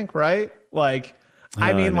Gainesville, I think, right? Like,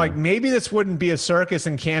 like maybe this wouldn't be a circus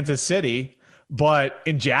in Kansas City, but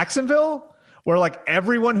in Jacksonville, where like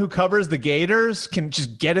everyone who covers the Gators can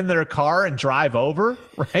just get in their car and drive over,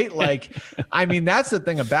 right? Like, I mean, that's the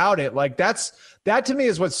thing about it. Like that to me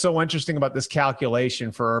is what's so interesting about this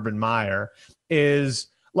calculation for Urban Meyer is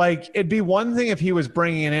like, it'd be one thing if he was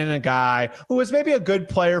bringing in a guy who was maybe a good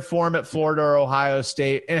player for him at Florida or Ohio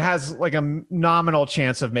State and has like a nominal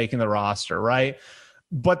chance of making the roster, right?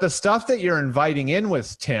 But the stuff that you're inviting in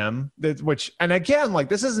with Tim, and again, like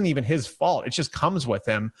this isn't even his fault. It just comes with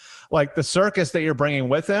him. Like the circus that you're bringing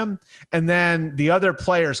with him, and then the other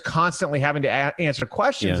players constantly having to answer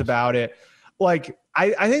questions about it. Like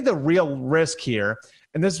I think the real risk here,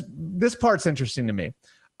 and this part's interesting to me.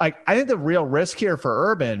 Like I think the real risk here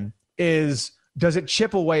for Urban is, does it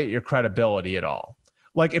chip away at your credibility at all?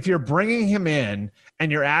 Like if you're bringing him in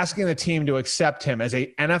and you're asking the team to accept him as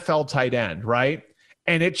a NFL tight end, right?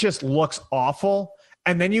 And it just looks awful.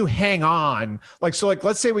 And then you hang on. Like, so like,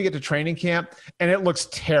 let's say we get to training camp and it looks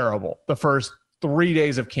terrible the first 3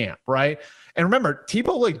 days of camp, right? And remember,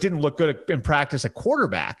 Tebow like didn't look good in practice at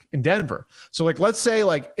quarterback in Denver. So like, let's say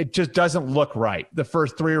like it just doesn't look right the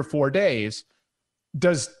first 3 or 4 days.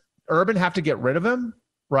 Does Urban have to get rid of him,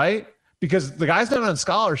 right? Because the guy's not on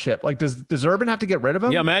scholarship. Like, does Urban have to get rid of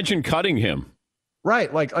him? Yeah, imagine cutting him.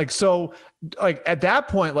 Right. So at that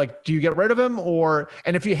point, like, do you get rid of him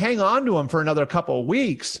and if you hang on to him for another couple of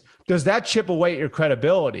weeks, does that chip away at your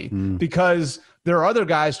credibility? Because there are other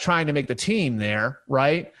guys trying to make the team there,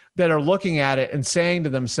 right? That are looking at it and saying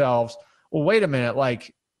to themselves, well, wait a minute,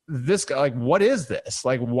 like this guy, like, what is this?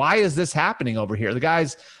 Like, why is this happening over here? The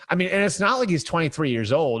guy's, I mean, and it's not like he's 23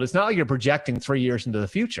 years old. It's not like you're projecting 3 years into the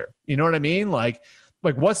future. You know what I mean? Like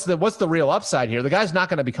what's the real upside here? The guy's not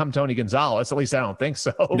going to become Tony Gonzalez. At least I don't think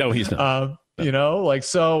so. No, he's not. You know, like,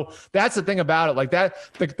 so that's the thing about it. Like that,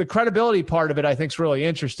 the credibility part of it, I think is really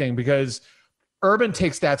interesting because Urban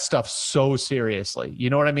takes that stuff so seriously. You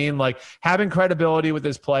know what I mean? Like having credibility with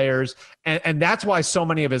his players. And that's why so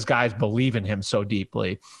many of his guys believe in him so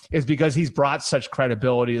deeply, is because he's brought such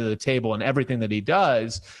credibility to the table in everything that he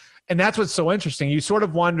does. And that's what's so interesting. You sort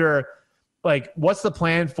of wonder, like, what's the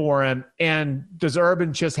plan for him? And does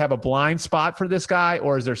Urban just have a blind spot for this guy,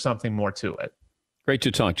 or is there something more to it? Great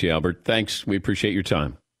to talk to you, Albert. Thanks. We appreciate your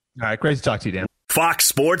time. All right. Great to talk to you, Dan. Fox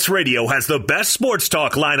Sports Radio has the best sports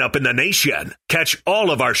talk lineup in the nation. Catch all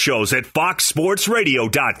of our shows at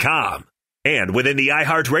foxsportsradio.com. And within the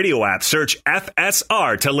iHeartRadio app, search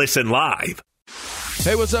FSR to listen live.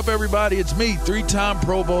 Hey, what's up, everybody? It's me, 3-time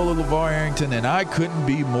Pro Bowler LeVar Arrington, and I couldn't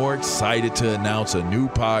be more excited to announce a new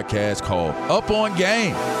podcast called Up On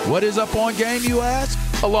Game. What is Up On Game, you ask?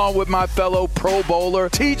 Along with my fellow Pro Bowler,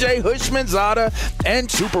 TJ Hushmanzada, and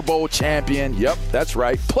Super Bowl champion, yep, that's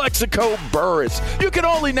right, Plexico Burress. You can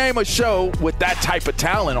only name a show with that type of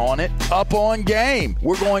talent on it. Up On Game.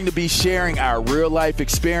 We're going to be sharing our real-life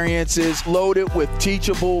experiences loaded with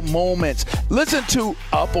teachable moments. Listen to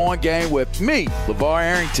Up On Game with me, LeVar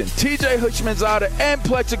Arrington, TJ Hushmanzada, and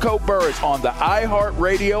Plexico Burress on the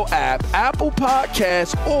iHeartRadio app, Apple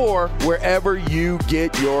Podcasts, or wherever you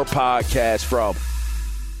get your podcasts from.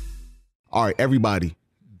 All right, everybody,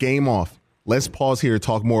 game off. Let's pause here to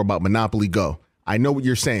talk more about Monopoly Go. I know what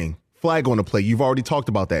you're saying. Flag on the play. You've already talked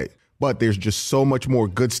about that. But there's just so much more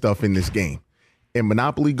good stuff in this game. In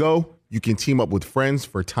Monopoly Go, you can team up with friends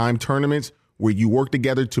for timed tournaments where you work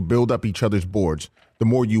together to build up each other's boards. The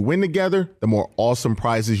more you win together, the more awesome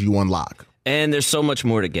prizes you unlock. And there's so much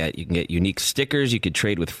more to get. You can get unique stickers. You could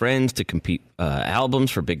trade with friends to compete albums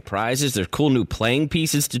for big prizes. There's cool new playing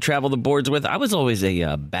pieces to travel the boards with. I was always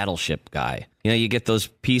a battleship guy. You know, you get those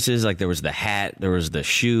pieces, like there was the hat, there was the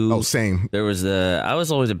shoe. Oh, same. I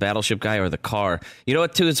was always a battleship guy, or the car. You know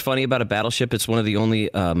what, too, is funny about a battleship? It's one of the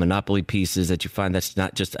only Monopoly pieces that you find that's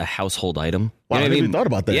not just a household item. Wow, You know I never even thought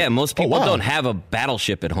about that. Yeah, most people wow. don't have a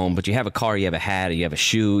battleship at home, but you have a car, you have a hat, you have a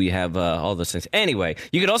shoe, you have all those things. Anyway,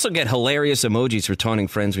 you could also get hilarious emojis for taunting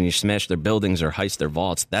friends when you smash their buildings or heist their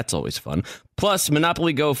vaults. That's always fun. Plus,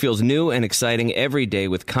 Monopoly Go feels new and exciting every day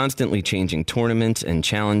with constantly changing tournaments and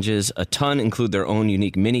challenges. A ton include their own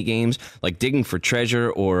unique mini games, like digging for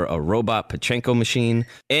treasure or a robot Pachinko machine.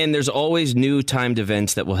 And there's always new timed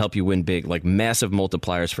events that will help you win big, like massive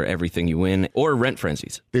multipliers for everything you win, or rent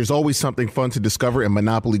frenzies. There's always something fun to discover in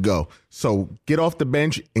Monopoly Go. So get off the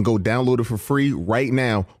bench and go download it for free right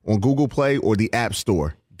now on Google Play or the App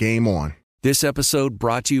Store. Game on. This episode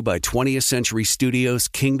brought to you by 20th Century Studios'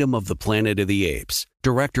 Kingdom of the Planet of the Apes.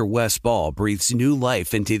 Director Wes Ball breathes new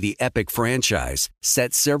life into the epic franchise,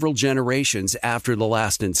 set several generations after the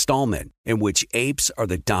last installment, in which apes are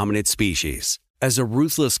the dominant species. As a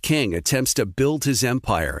ruthless king attempts to build his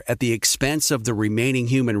empire at the expense of the remaining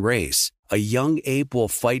human race, a young ape will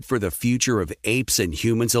fight for the future of apes and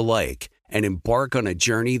humans alike. and embark on a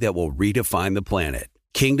journey that will redefine the planet.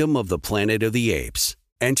 Kingdom of the Planet of the Apes.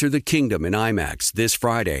 Enter the kingdom in IMAX this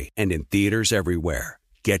Friday and in theaters everywhere.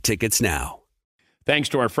 Get tickets now. Thanks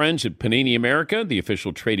to our friends at Panini America, the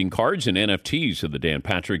official trading cards and NFTs of the Dan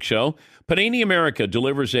Patrick Show. Panini America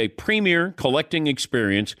delivers a premier collecting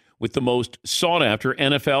experience with the most sought-after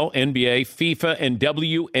NFL, NBA, FIFA, and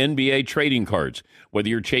WNBA trading cards. Whether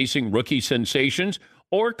you're chasing rookie sensations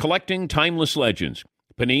or collecting timeless legends,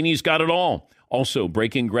 Panini's got it all. Also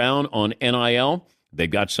breaking ground on NIL. They've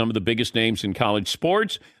got some of the biggest names in college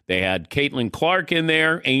sports. They had Caitlin Clark in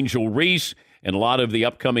there, Angel Reese, and a lot of the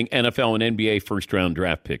upcoming NFL and NBA first-round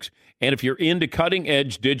draft picks. And if you're into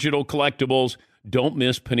cutting-edge digital collectibles, don't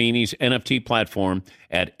miss Panini's NFT platform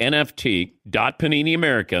at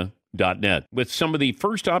nft.paniniamerica.net with some of the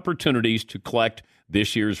first opportunities to collect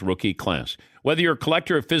this year's rookie class. Whether you're a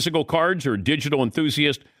collector of physical cards or a digital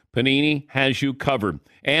enthusiast, Panini has you covered.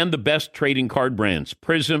 And the best trading card brands,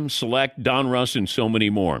 Prism, Select, Donruss, and so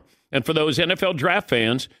many more. And for those NFL draft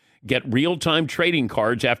fans, get real-time trading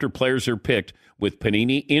cards after players are picked with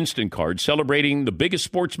Panini Instant Cards, celebrating the biggest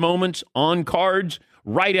sports moments on cards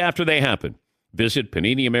right after they happen. Visit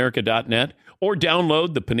PaniniAmerica.net or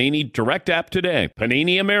download the Panini Direct app today.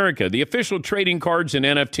 Panini America, the official trading cards and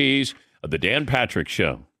NFTs of the Dan Patrick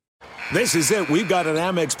Show. This is it. We've got an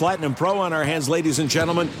Amex Platinum Pro on our hands, ladies and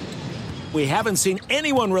gentlemen. We haven't seen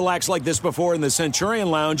anyone relax like this before in the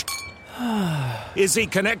Centurion Lounge. Is he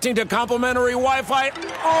connecting to complimentary Wi-Fi?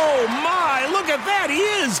 Oh, my! Look at that! He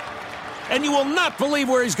is! And you will not believe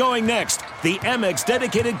where he's going next. The Amex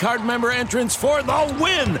dedicated card member entrance for the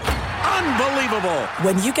win! Unbelievable!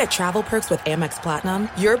 When you get travel perks with Amex Platinum,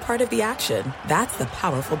 you're part of the action. That's the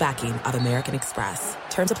powerful backing of American Express.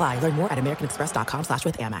 Terms apply. Learn more at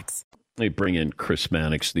americanexpress.com/withAmex. They bring in Chris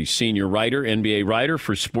Mannix, the senior writer, NBA writer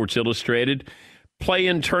for Sports Illustrated.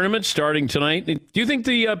 Play-in tournament starting tonight. Do you think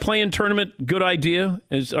the play-in tournament, good idea?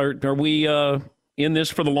 Are we in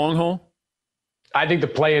this for the long haul? I think the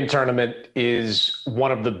play-in tournament is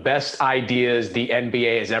one of the best ideas the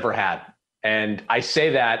NBA has ever had. And I say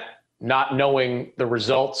that not knowing the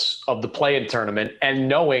results of the play-in tournament and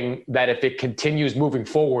knowing that if it continues moving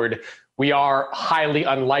forward, we are highly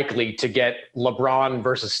unlikely to get LeBron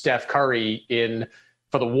versus Steph Curry in,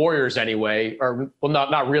 for the Warriors anyway, or well,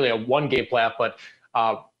 not really a one-game playoff, but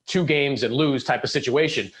 2 games and lose type of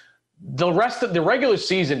situation. The rest of the regular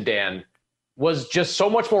season, Dan, was just so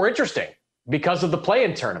much more interesting because of the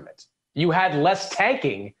play-in tournament. You had less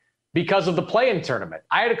tanking because of the play-in tournament.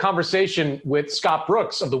 I had a conversation with Scott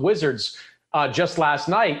Brooks of the Wizards just last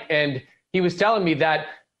night, and he was telling me that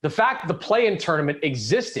the fact that the play-in tournament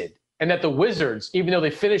existed and that the Wizards, even though they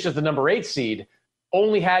finished as the number 8 seed,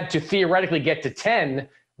 only had to theoretically get to 10,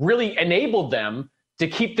 really enabled them to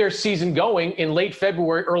keep their season going in late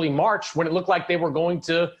February, early March, when it looked like they were going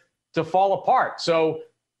to fall apart. So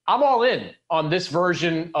I'm all in on this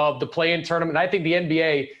version of the play-in tournament. I think the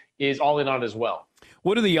NBA is all in on it as well.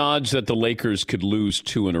 What are the odds that the Lakers could lose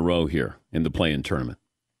 2 in a row here in the play-in tournament?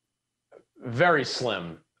 Very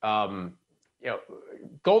slim. Golden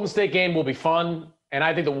State game will be fun. And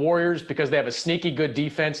I think the Warriors, because they have a sneaky good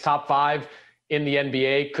defense, top 5 in the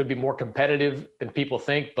NBA, could be more competitive than people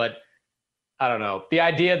think. But I don't know. The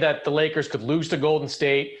idea that the Lakers could lose to Golden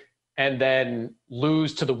State and then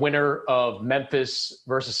lose to the winner of Memphis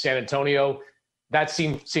versus San Antonio, that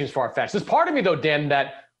seems far-fetched. There's part of me, though, Dan,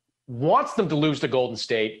 that wants them to lose to Golden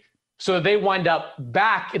State so that they wind up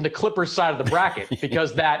back in the Clippers side of the bracket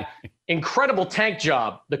because that incredible tank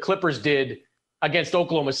job the Clippers did against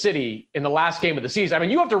Oklahoma City in the last game of the season. I mean,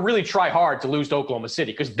 you have to really try hard to lose to Oklahoma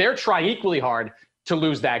City because they're trying equally hard to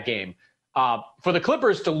lose that game. For the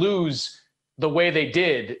Clippers to lose the way they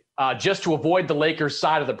did just to avoid the Lakers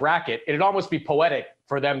side of the bracket, it'd almost be poetic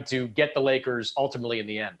for them to get the Lakers ultimately in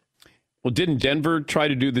the end. Well, didn't Denver try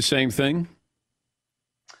to do the same thing?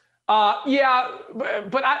 Yeah,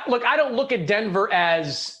 but I don't look at Denver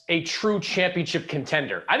as a true championship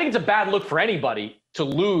contender. I think it's a bad look for anybody to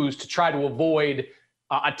lose to try to avoid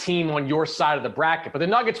a team on your side of the bracket. But the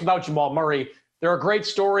Nuggets without Jamal Murray, they're a great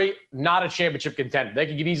story, not a championship contender. They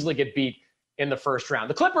could easily get beat in the first round.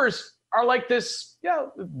 The Clippers are like this,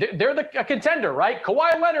 they're a contender, right?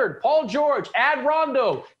 Kawhi Leonard, Paul George, add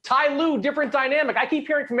Rondo, Ty Lue, different dynamic. I keep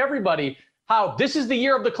hearing from everybody how this is the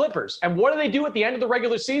year of the Clippers. And what do at the end of the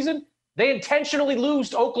regular season? They intentionally lose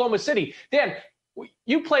to Oklahoma City. Dan,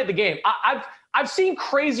 you played the game. I've seen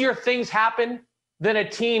crazier things happen than a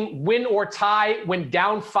team win or tie when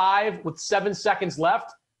down 5 with 7 seconds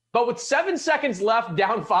left. But with 7 seconds left,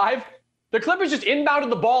 down 5, the Clippers just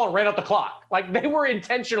inbounded the ball and ran out the clock. Like they were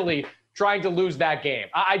intentionally trying to lose that game.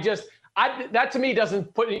 I That to me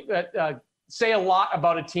doesn't say a lot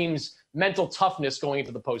about a team's mental toughness going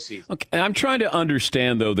into the postseason. Okay, I'm trying to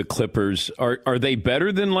understand, though, the Clippers. Are they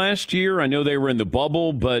better than last year? I know they were in the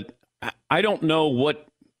bubble, but I don't know what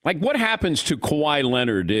happens to Kawhi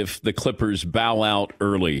Leonard if the Clippers bow out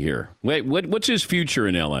early here? What's his future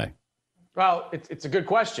in L.A.? Well, it's a good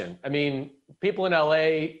question. I mean, people in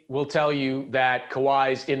L.A. will tell you that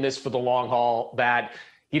Kawhi's in this for the long haul, that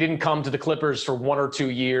he didn't come to the Clippers for 1 or 2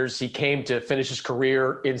 years. He came to finish his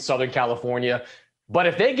career in Southern California. But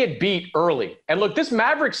if they get beat early, and look, this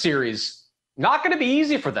Mavericks series, not going to be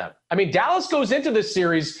easy for them. I mean, Dallas goes into this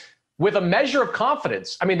series with a measure of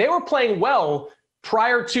confidence. I mean, they were playing well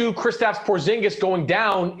prior to Kristaps Porzingis going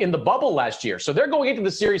down in the bubble last year. So they're going into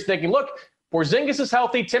the series thinking, look, Porzingis is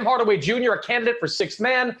healthy. Tim Hardaway Jr., a candidate for sixth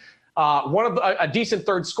man, a decent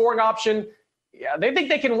third scoring option. Yeah, they think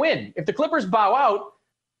they can win. If the Clippers bow out,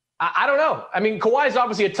 I don't know. I mean, Kawhi is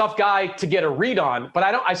obviously a tough guy to get a read on, but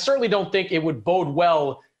I certainly don't think it would bode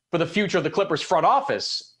well for the future of the Clippers front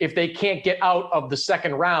office if they can't get out of the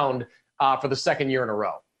second round for the second year in a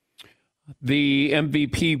row. The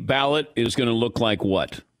MVP ballot is going to look like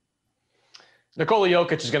what? Nikola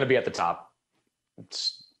Jokic is going to be at the top.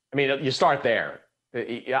 You start there.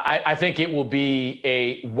 I think it will be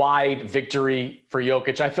a wide victory for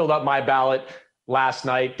Jokic. I filled out my ballot last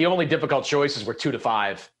night. The only difficult choices were 2 to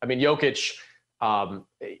 5. I mean, Jokic,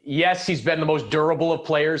 yes, he's been the most durable of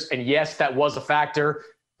players, and yes, that was a factor,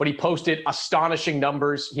 but he posted astonishing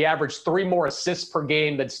numbers. He averaged 3 more assists per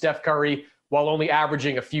game than Steph Curry, while only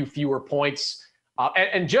averaging a few fewer points.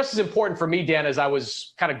 And just as important for me, Dan, as I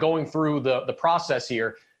was kind of going through the process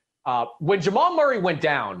here, when Jamal Murray went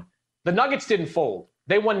down, the Nuggets didn't fold.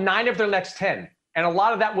 They won 9 of their next 10, and a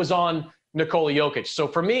lot of that was on Nikola Jokic. So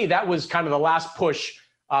for me, that was kind of the last push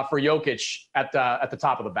for Jokic at the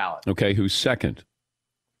top of the ballot. Okay, who's second?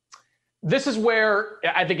 This is where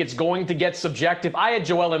I think it's going to get subjective. I had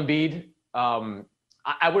Joel Embiid.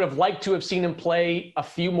 I would have liked to have seen him play a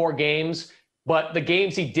few more games, but the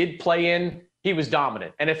games he did play in, he was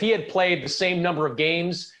dominant. And if he had played the same number of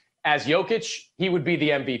games as Jokic, he would be the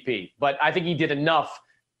MVP. But I think he did enough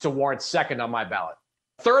to warrant second on my ballot.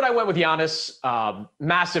 Third, I went with Giannis.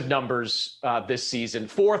 Massive numbers this season.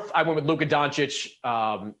 Fourth, I went with Luka Doncic.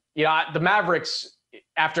 The Mavericks,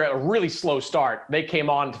 after a really slow start, they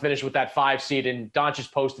came on to finish with that 5 seed, and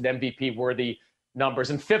Doncic posted MVP-worthy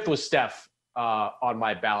numbers. And fifth was Steph on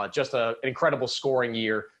my ballot. Just an incredible scoring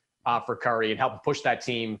year for Curry and helped push that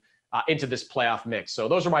team into this playoff mix. So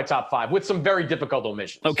those are my top 5 with some very difficult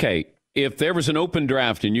omissions. Okay, if there was an open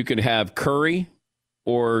draft and you could have Curry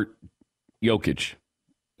or Jokic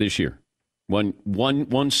this year, one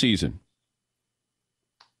season.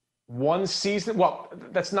 One season? Well,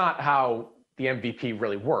 that's not how the MVP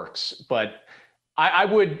really works. But I'd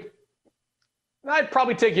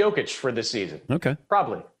probably take Jokic for this season. Okay,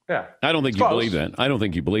 probably. Yeah. I don't think you believe that. I don't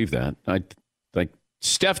think you believe that. I like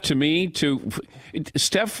Steph to me.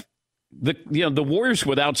 Steph, the Warriors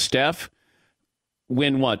without Steph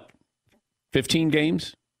win what? 15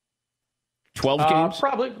 games. 12 games?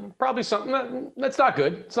 Probably something. That's not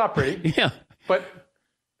good. It's not pretty. Yeah. But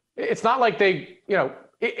it's not like they,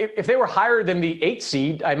 if they were higher than the 8th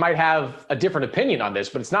seed, I might have a different opinion on this,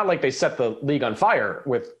 but it's not like they set the league on fire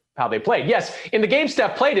with how they played. Yes, in the games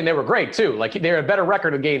Steph played in, they were great too. Like they had a better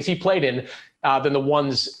record of games he played in than the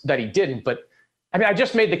ones that he didn't. But I mean, I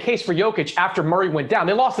just made the case for Jokic after Murray went down.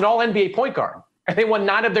 They lost an all-NBA point guard. And they won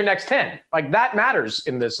 9 of their next 10. Like that matters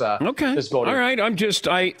in this this voting. All right.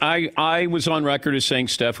 I was on record as saying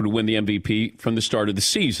Steph would win the MVP from the start of the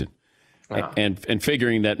season. And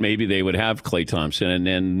figuring that maybe they would have Klay Thompson and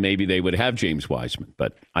then maybe they would have James Wiseman.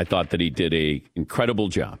 But I thought that he did an incredible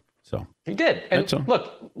job. So he did. And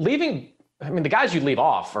look, the guys you leave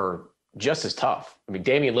off are just as tough. I mean,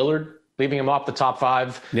 Damian Lillard, leaving him off the top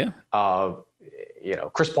 5. Yeah.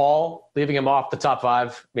 Chris Paul, leaving him off the top 5.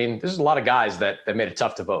 I mean, there's a lot of guys that made it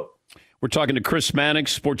tough to vote. We're talking to Chris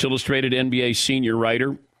Mannix, Sports Illustrated NBA senior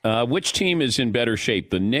writer. Which team is in better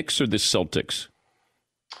shape, the Knicks or the Celtics?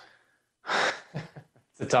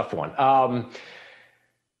 It's a tough one.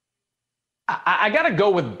 I got to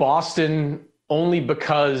go with Boston only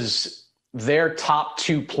because their top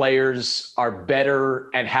 2 players are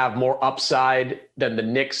better and have more upside than the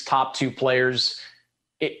Knicks' top 2 players.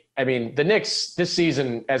 The Knicks this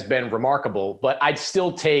season has been remarkable, but I'd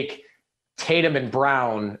still take Tatum and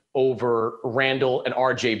Brown over Randall and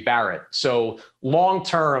RJ Barrett. So long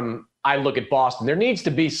term, I look at Boston. There needs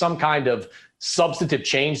to be some kind of substantive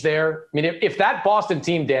change there. I mean, if that Boston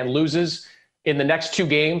team, Dan, loses in the next 2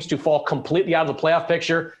 games to fall completely out of the playoff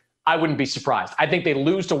picture, I wouldn't be surprised. I think they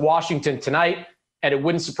lose to Washington tonight. and it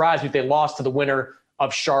wouldn't surprise me if they lost to the winner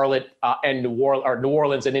of Charlotte and New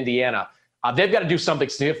Orleans and Indiana. They've got to do something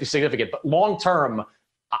significant. But long term,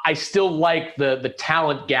 I still like the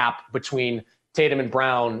talent gap between Tatum and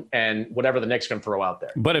Brown and whatever the Knicks can throw out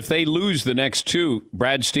there. But if they lose the next two,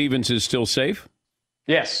 Brad Stevens is still safe?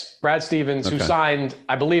 Yes, Brad Stevens, who signed,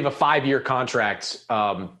 I believe, a 5-year contract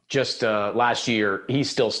just last year. He's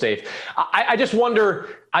still safe. I just wonder,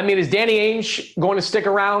 is Danny Ainge going to stick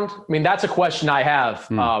around? That's a question I have.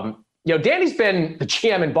 Danny's been the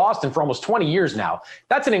GM in Boston for almost 20 years now.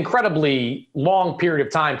 That's an incredibly long period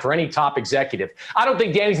of time for any top executive. I don't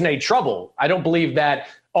think Danny's in any trouble. I don't believe that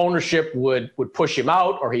ownership would push him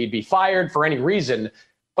out or he'd be fired for any reason.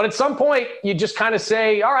 But at some point, you just kind of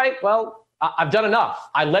say, all right, well, I've done enough.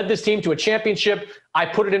 I led this team to a championship. I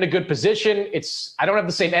put it in a good position. I don't have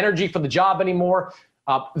the same energy for the job anymore.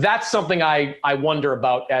 That's something I wonder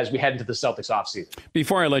about as we head into the Celtics offseason.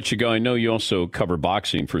 Before I let you go, I know you also cover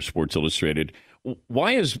boxing for Sports Illustrated.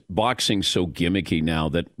 Why is boxing so gimmicky now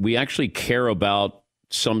that we actually care about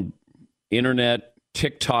some internet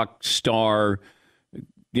TikTok star,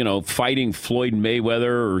 fighting Floyd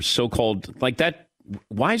Mayweather or so-called like that?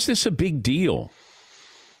 Why is this a big deal?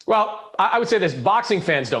 Well, I would say this, boxing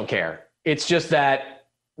fans don't care. It's just that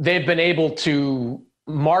they've been able to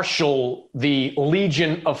marshal the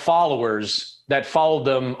legion of followers that followed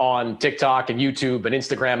them on TikTok and YouTube and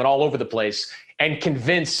Instagram and all over the place and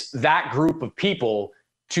convince that group of people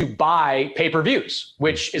to buy pay-per-views,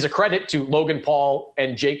 which is a credit to Logan Paul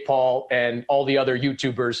and Jake Paul and all the other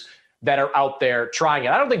YouTubers that are out there trying it.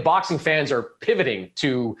 I don't think boxing fans are pivoting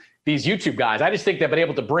to these YouTube guys. I just think they've been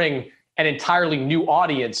able to bring an entirely new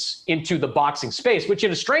audience into the boxing space, which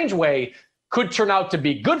in a strange way could turn out to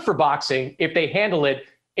be good for boxing if they handle it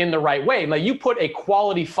in the right way. Now, you put a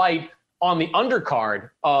quality fight on the undercard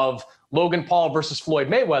of Logan Paul versus Floyd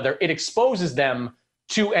Mayweather, it exposes them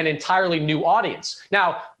to an entirely new audience.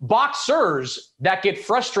 Now, boxers that get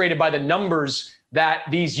frustrated by the numbers that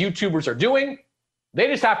these YouTubers are doing, they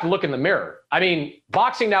just have to look in the mirror.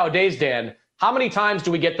 Boxing nowadays, Dan, how many times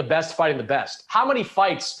do we get the best fighting the best? How many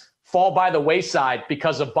fights fall by the wayside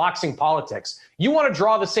because of boxing politics? You want to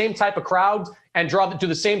draw the same type of crowd and do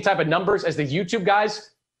the same type of numbers as these YouTube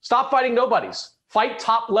guys? Stop fighting nobodies. Fight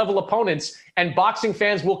top-level opponents, and boxing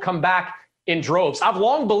fans will come back in droves. I've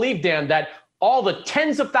long believed, Dan, that all the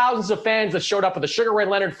tens of thousands of fans that showed up at the Sugar Ray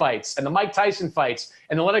Leonard fights and the Mike Tyson fights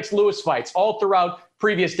and the Lennox Lewis fights all throughout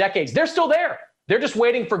previous decades, they're still there. They're just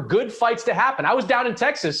waiting for good fights to happen. I was down in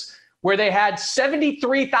Texas where they had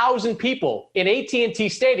 73,000 people in AT&T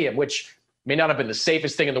Stadium, which may not have been the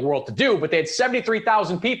safest thing in the world to do, but they had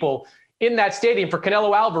 73,000 people in that stadium for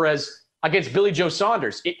Canelo Alvarez against Billy Joe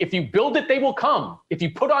Saunders. If you build it, they will come. If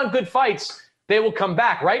you put on good fights, they will come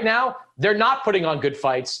back. Right now, they're not putting on good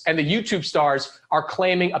fights, and the YouTube stars are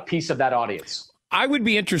claiming a piece of that audience. I would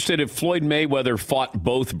be interested if Floyd Mayweather fought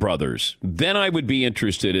both brothers. Then I would be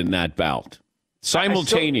interested in that bout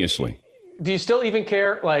simultaneously. Do you still even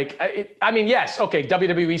care? Yes, okay,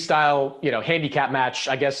 WWE style, handicap match,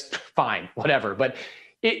 I guess, fine, whatever. But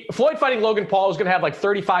Floyd fighting Logan Paul is going to have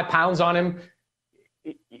 35 pounds on him.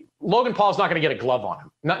 Logan Paul's not going to get a glove on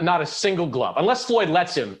him, not a single glove, unless Floyd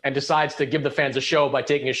lets him and decides to give the fans a show by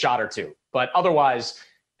taking a shot or two. But otherwise,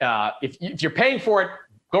 if you're paying for it,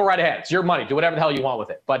 go right ahead. It's your money. Do whatever the hell you want with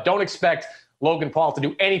it. But don't expect Logan Paul to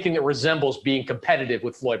do anything that resembles being competitive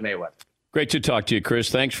with Floyd Mayweather. Great to talk to you, Chris.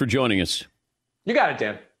 Thanks for joining us. You got it,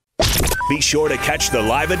 Dan. Be sure to catch the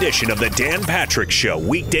live edition of the Dan Patrick Show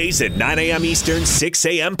weekdays at 9 a.m. Eastern, 6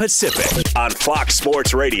 a.m. Pacific on Fox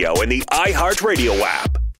Sports Radio and the iHeartRadio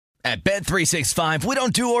app. At Bet365, we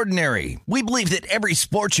don't do ordinary. We believe that every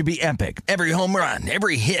sport should be epic. Every home run,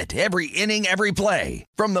 every hit, every inning, every play.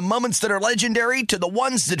 From the moments that are legendary to the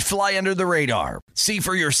ones that fly under the radar. See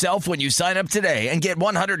for yourself when you sign up today and get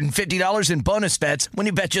 $150 in bonus bets when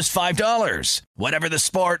you bet just $5. Whatever the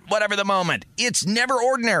sport, whatever the moment, it's never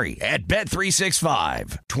ordinary at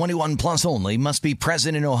Bet365. 21 plus only. Must be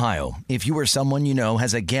present in Ohio. If you or someone you know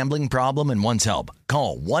has a gambling problem and wants help,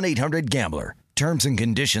 call 1-800-GAMBLER. Terms and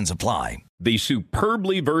conditions apply. The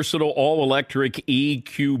superbly versatile all-electric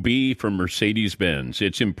EQB from Mercedes-Benz.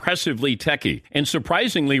 It's impressively techy and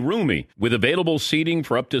surprisingly roomy with available seating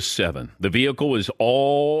for up to 7. The vehicle is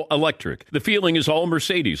all electric. The feeling is all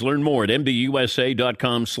Mercedes. Learn more at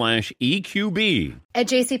mbusa.com/EQB. At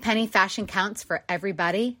JCPenney, fashion counts for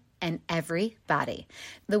everybody and every body.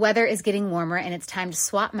 The weather is getting warmer and it's time to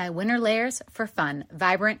swap my winter layers for fun,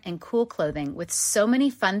 vibrant, and cool clothing. With so many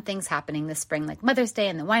fun things happening this spring, like Mother's Day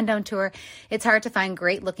and the Wind Down Tour, it's hard to find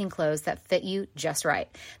great looking clothes that fit you just right.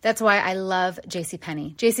 That's why I love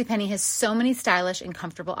JCPenney. JCPenney has so many stylish and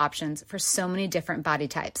comfortable options for so many different body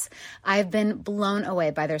types. I've been blown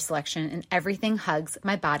away by their selection, and everything hugs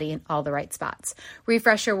my body in all the right spots.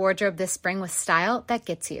 Refresh your wardrobe this spring with style that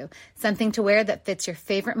gets you. Something to wear that fits your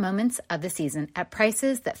favorite moments of the season at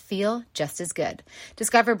prices that feel just as good.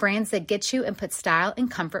 Discover brands that get you and put style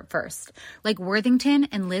and comfort first, like Worthington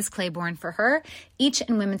and Liz Claiborne for her, each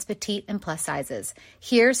in women's petite and plus sizes.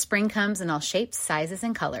 Here, spring comes in all shapes, sizes,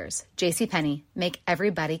 and colors. JCPenney, make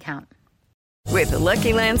everybody count. With the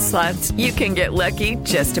Lucky Land Slots, you can get lucky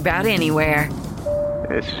just about anywhere.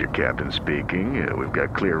 This is your captain speaking. We've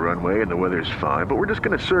got clear runway and the weather's fine, but we're just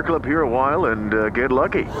going to circle up here a while and get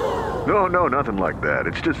lucky. No, nothing like that.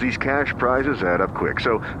 It's just these cash prizes add up quick.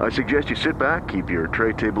 So I suggest you sit back, keep your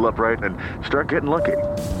tray table upright, and start getting lucky.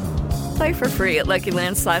 Play for free at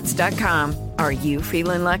LuckyLandSlots.com. Are you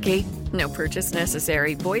feeling lucky? No purchase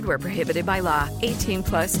necessary. Void where prohibited by law.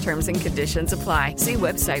 18+ terms and conditions apply. See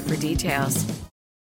website for details.